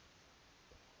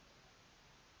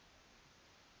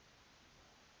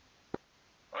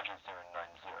 Roger 090,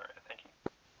 thank you.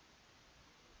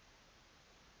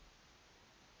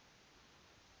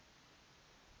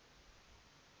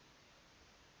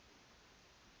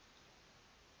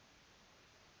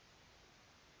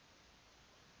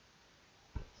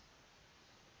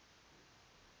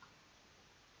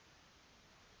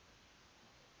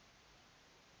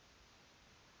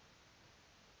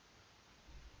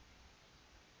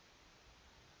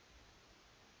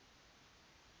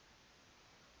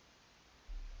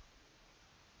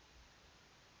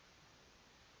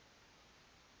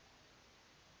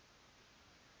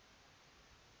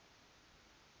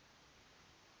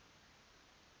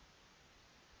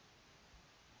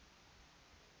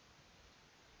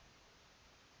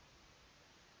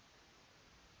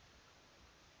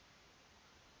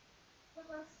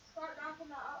 Let's start wrapping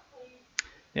that up, please.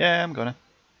 Yeah, I'm gonna.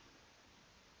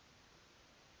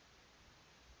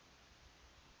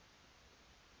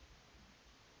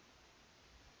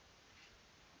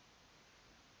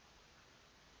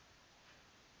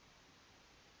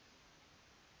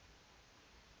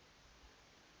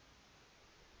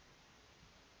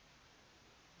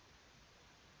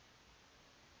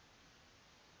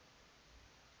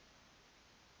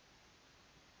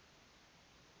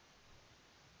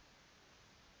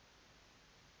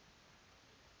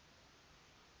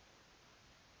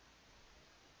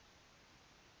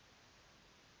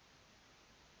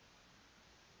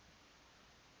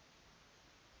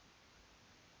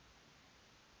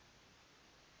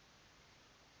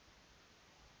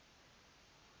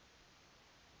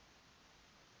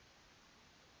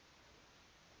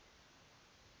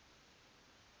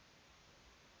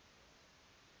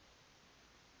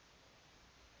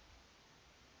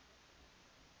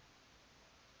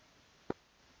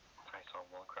 Paxton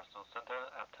 1, Krasnodar Center,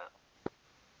 at 10.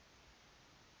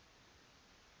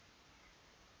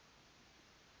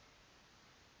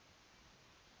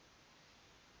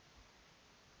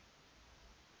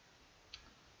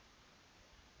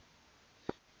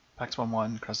 Pax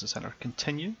 1-1, Krasnodar Center,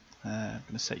 continue. I'm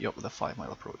going to set you up with a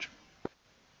 5-mile approach.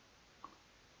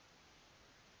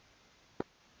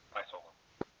 Paxton 1.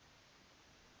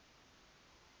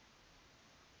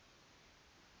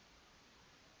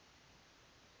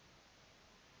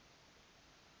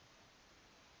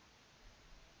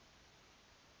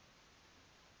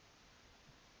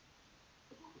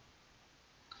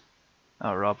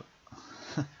 Oh, Rob.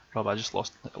 Rob, I just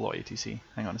lost LotATC.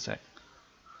 Hang on a sec.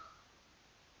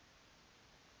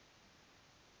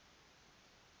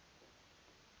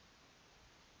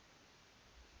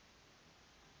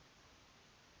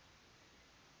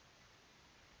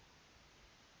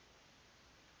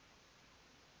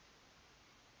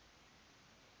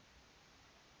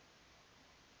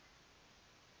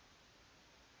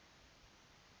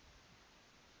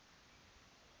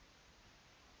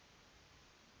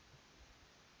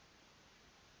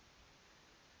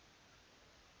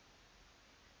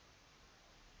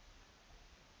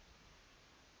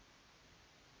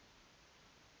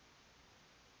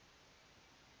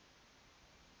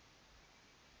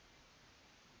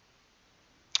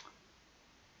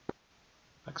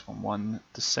 Pax 1-1,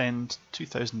 descend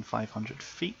 2,500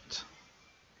 feet.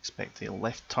 Expect a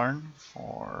left turn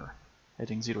for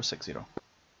heading 060. Descend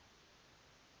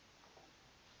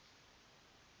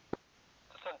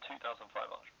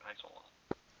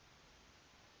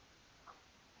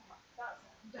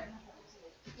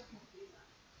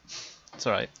It's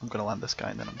alright, I'm going to land this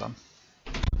guy and then I'm done.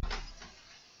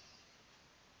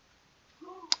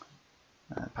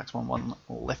 Pax 1-1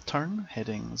 left turn,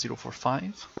 heading 045.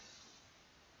 Left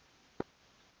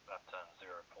turn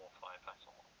 045,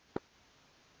 Axel 1.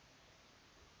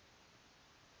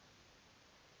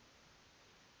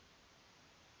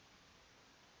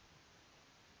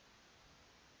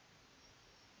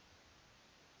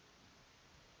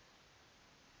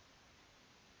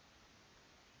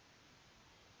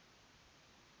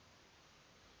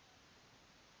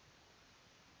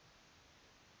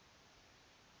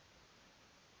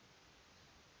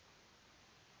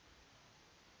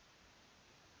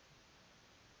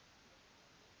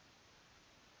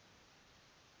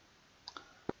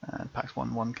 And Pax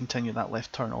 1-1, continue that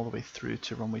left turn all the way through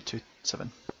to runway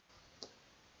 27.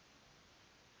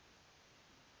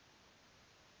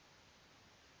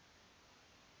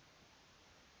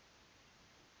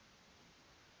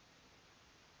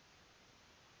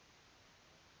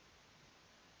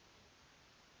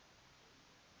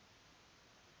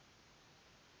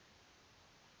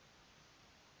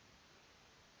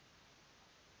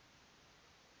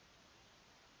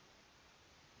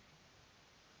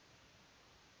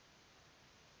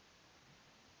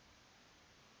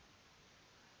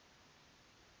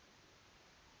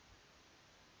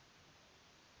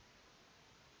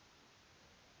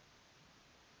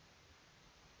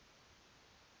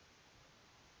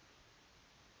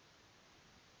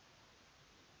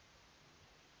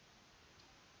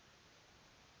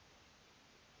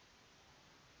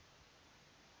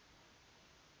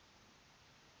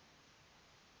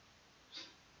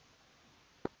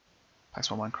 Pax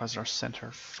 1-1 crosses our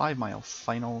center 5 mile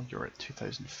final, you're at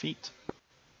 2,000 feet.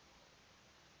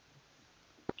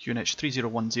 QNH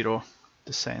 3010,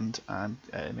 descend and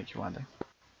make your landing.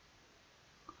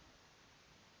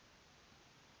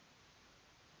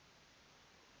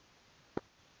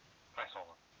 Axel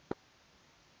 1.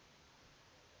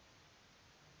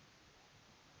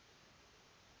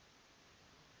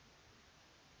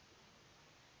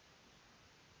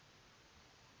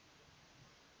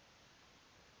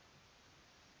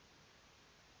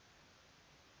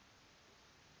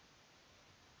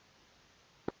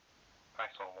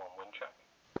 Axel 1, wind check.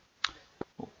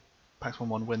 Pax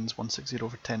 1-1 winds 160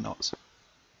 over 10 knots.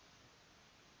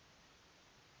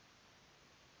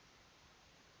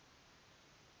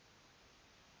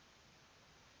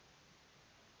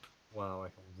 Wow, I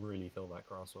can really feel that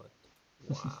crosswind.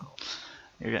 Wow.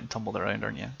 You're getting tumbled around,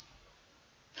 aren't you?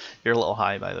 You're a little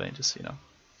high, by the way, just so you know.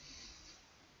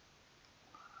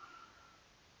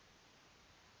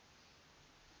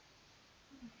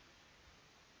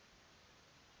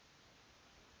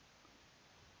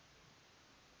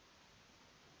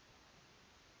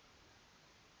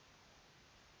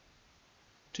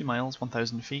 Two miles,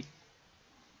 1,000 feet.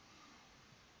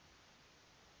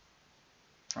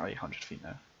 Or 800 feet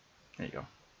now. There you go.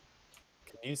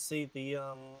 Can you see the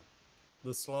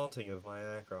slanting of my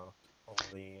aircraft on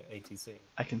the ATC?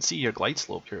 I can see your glide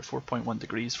slope. You're at 4.1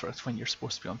 degrees for when you're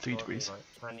supposed to be on 3 degrees.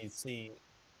 Like, can you see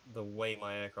the way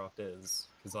my aircraft is?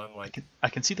 Because I'm like I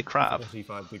can see the crab.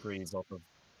 45 degrees off of.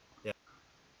 Yeah.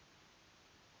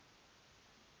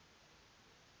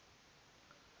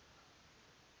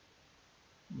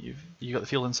 You got the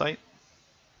field in sight?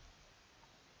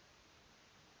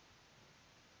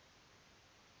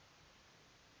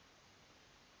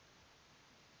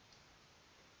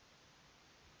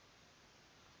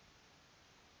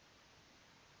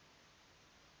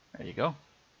 There you go.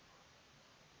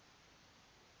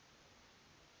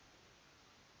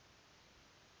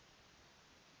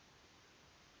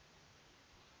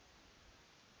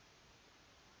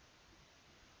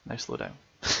 Now slow down.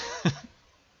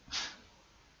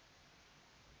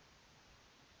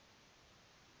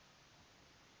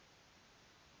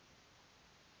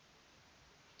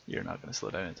 You're not going to slow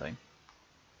down in time.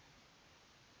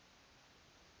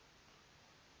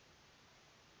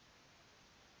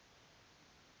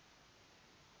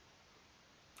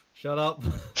 Shut up.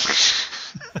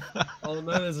 Oh no,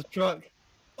 there's a truck.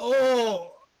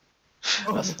 Oh!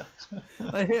 Oh,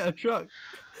 I hit a truck.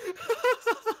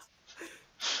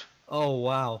 Oh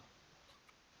wow.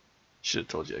 Should have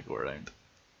told you to go around.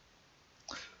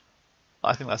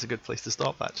 I think that's a good place to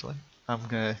stop, actually.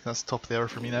 That's top of the hour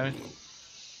for me now.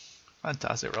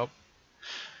 Fantastic, Rob.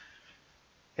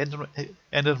 Ended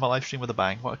my live stream with a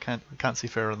bang. What I can't see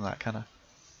fairer than that, can I?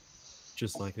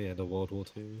 Just like the end of World War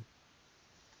II.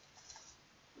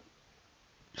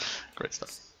 Great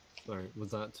stuff. Sorry, was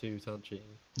that too touchy?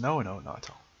 No, not at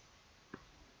all.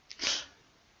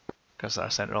 Because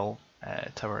our central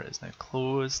tower is now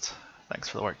closed. Thanks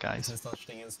for the work, Is guys. there such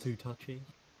thing as too touchy?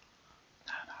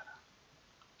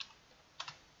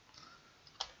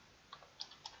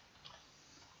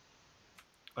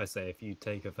 I say, if you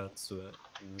take offense to it,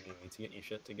 you really need to get your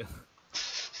shit together.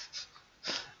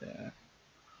 Yeah.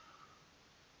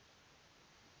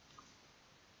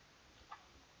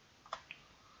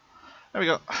 There we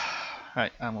go.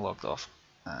 Right, I'm logged off,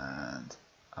 and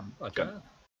I'm Okay. gonna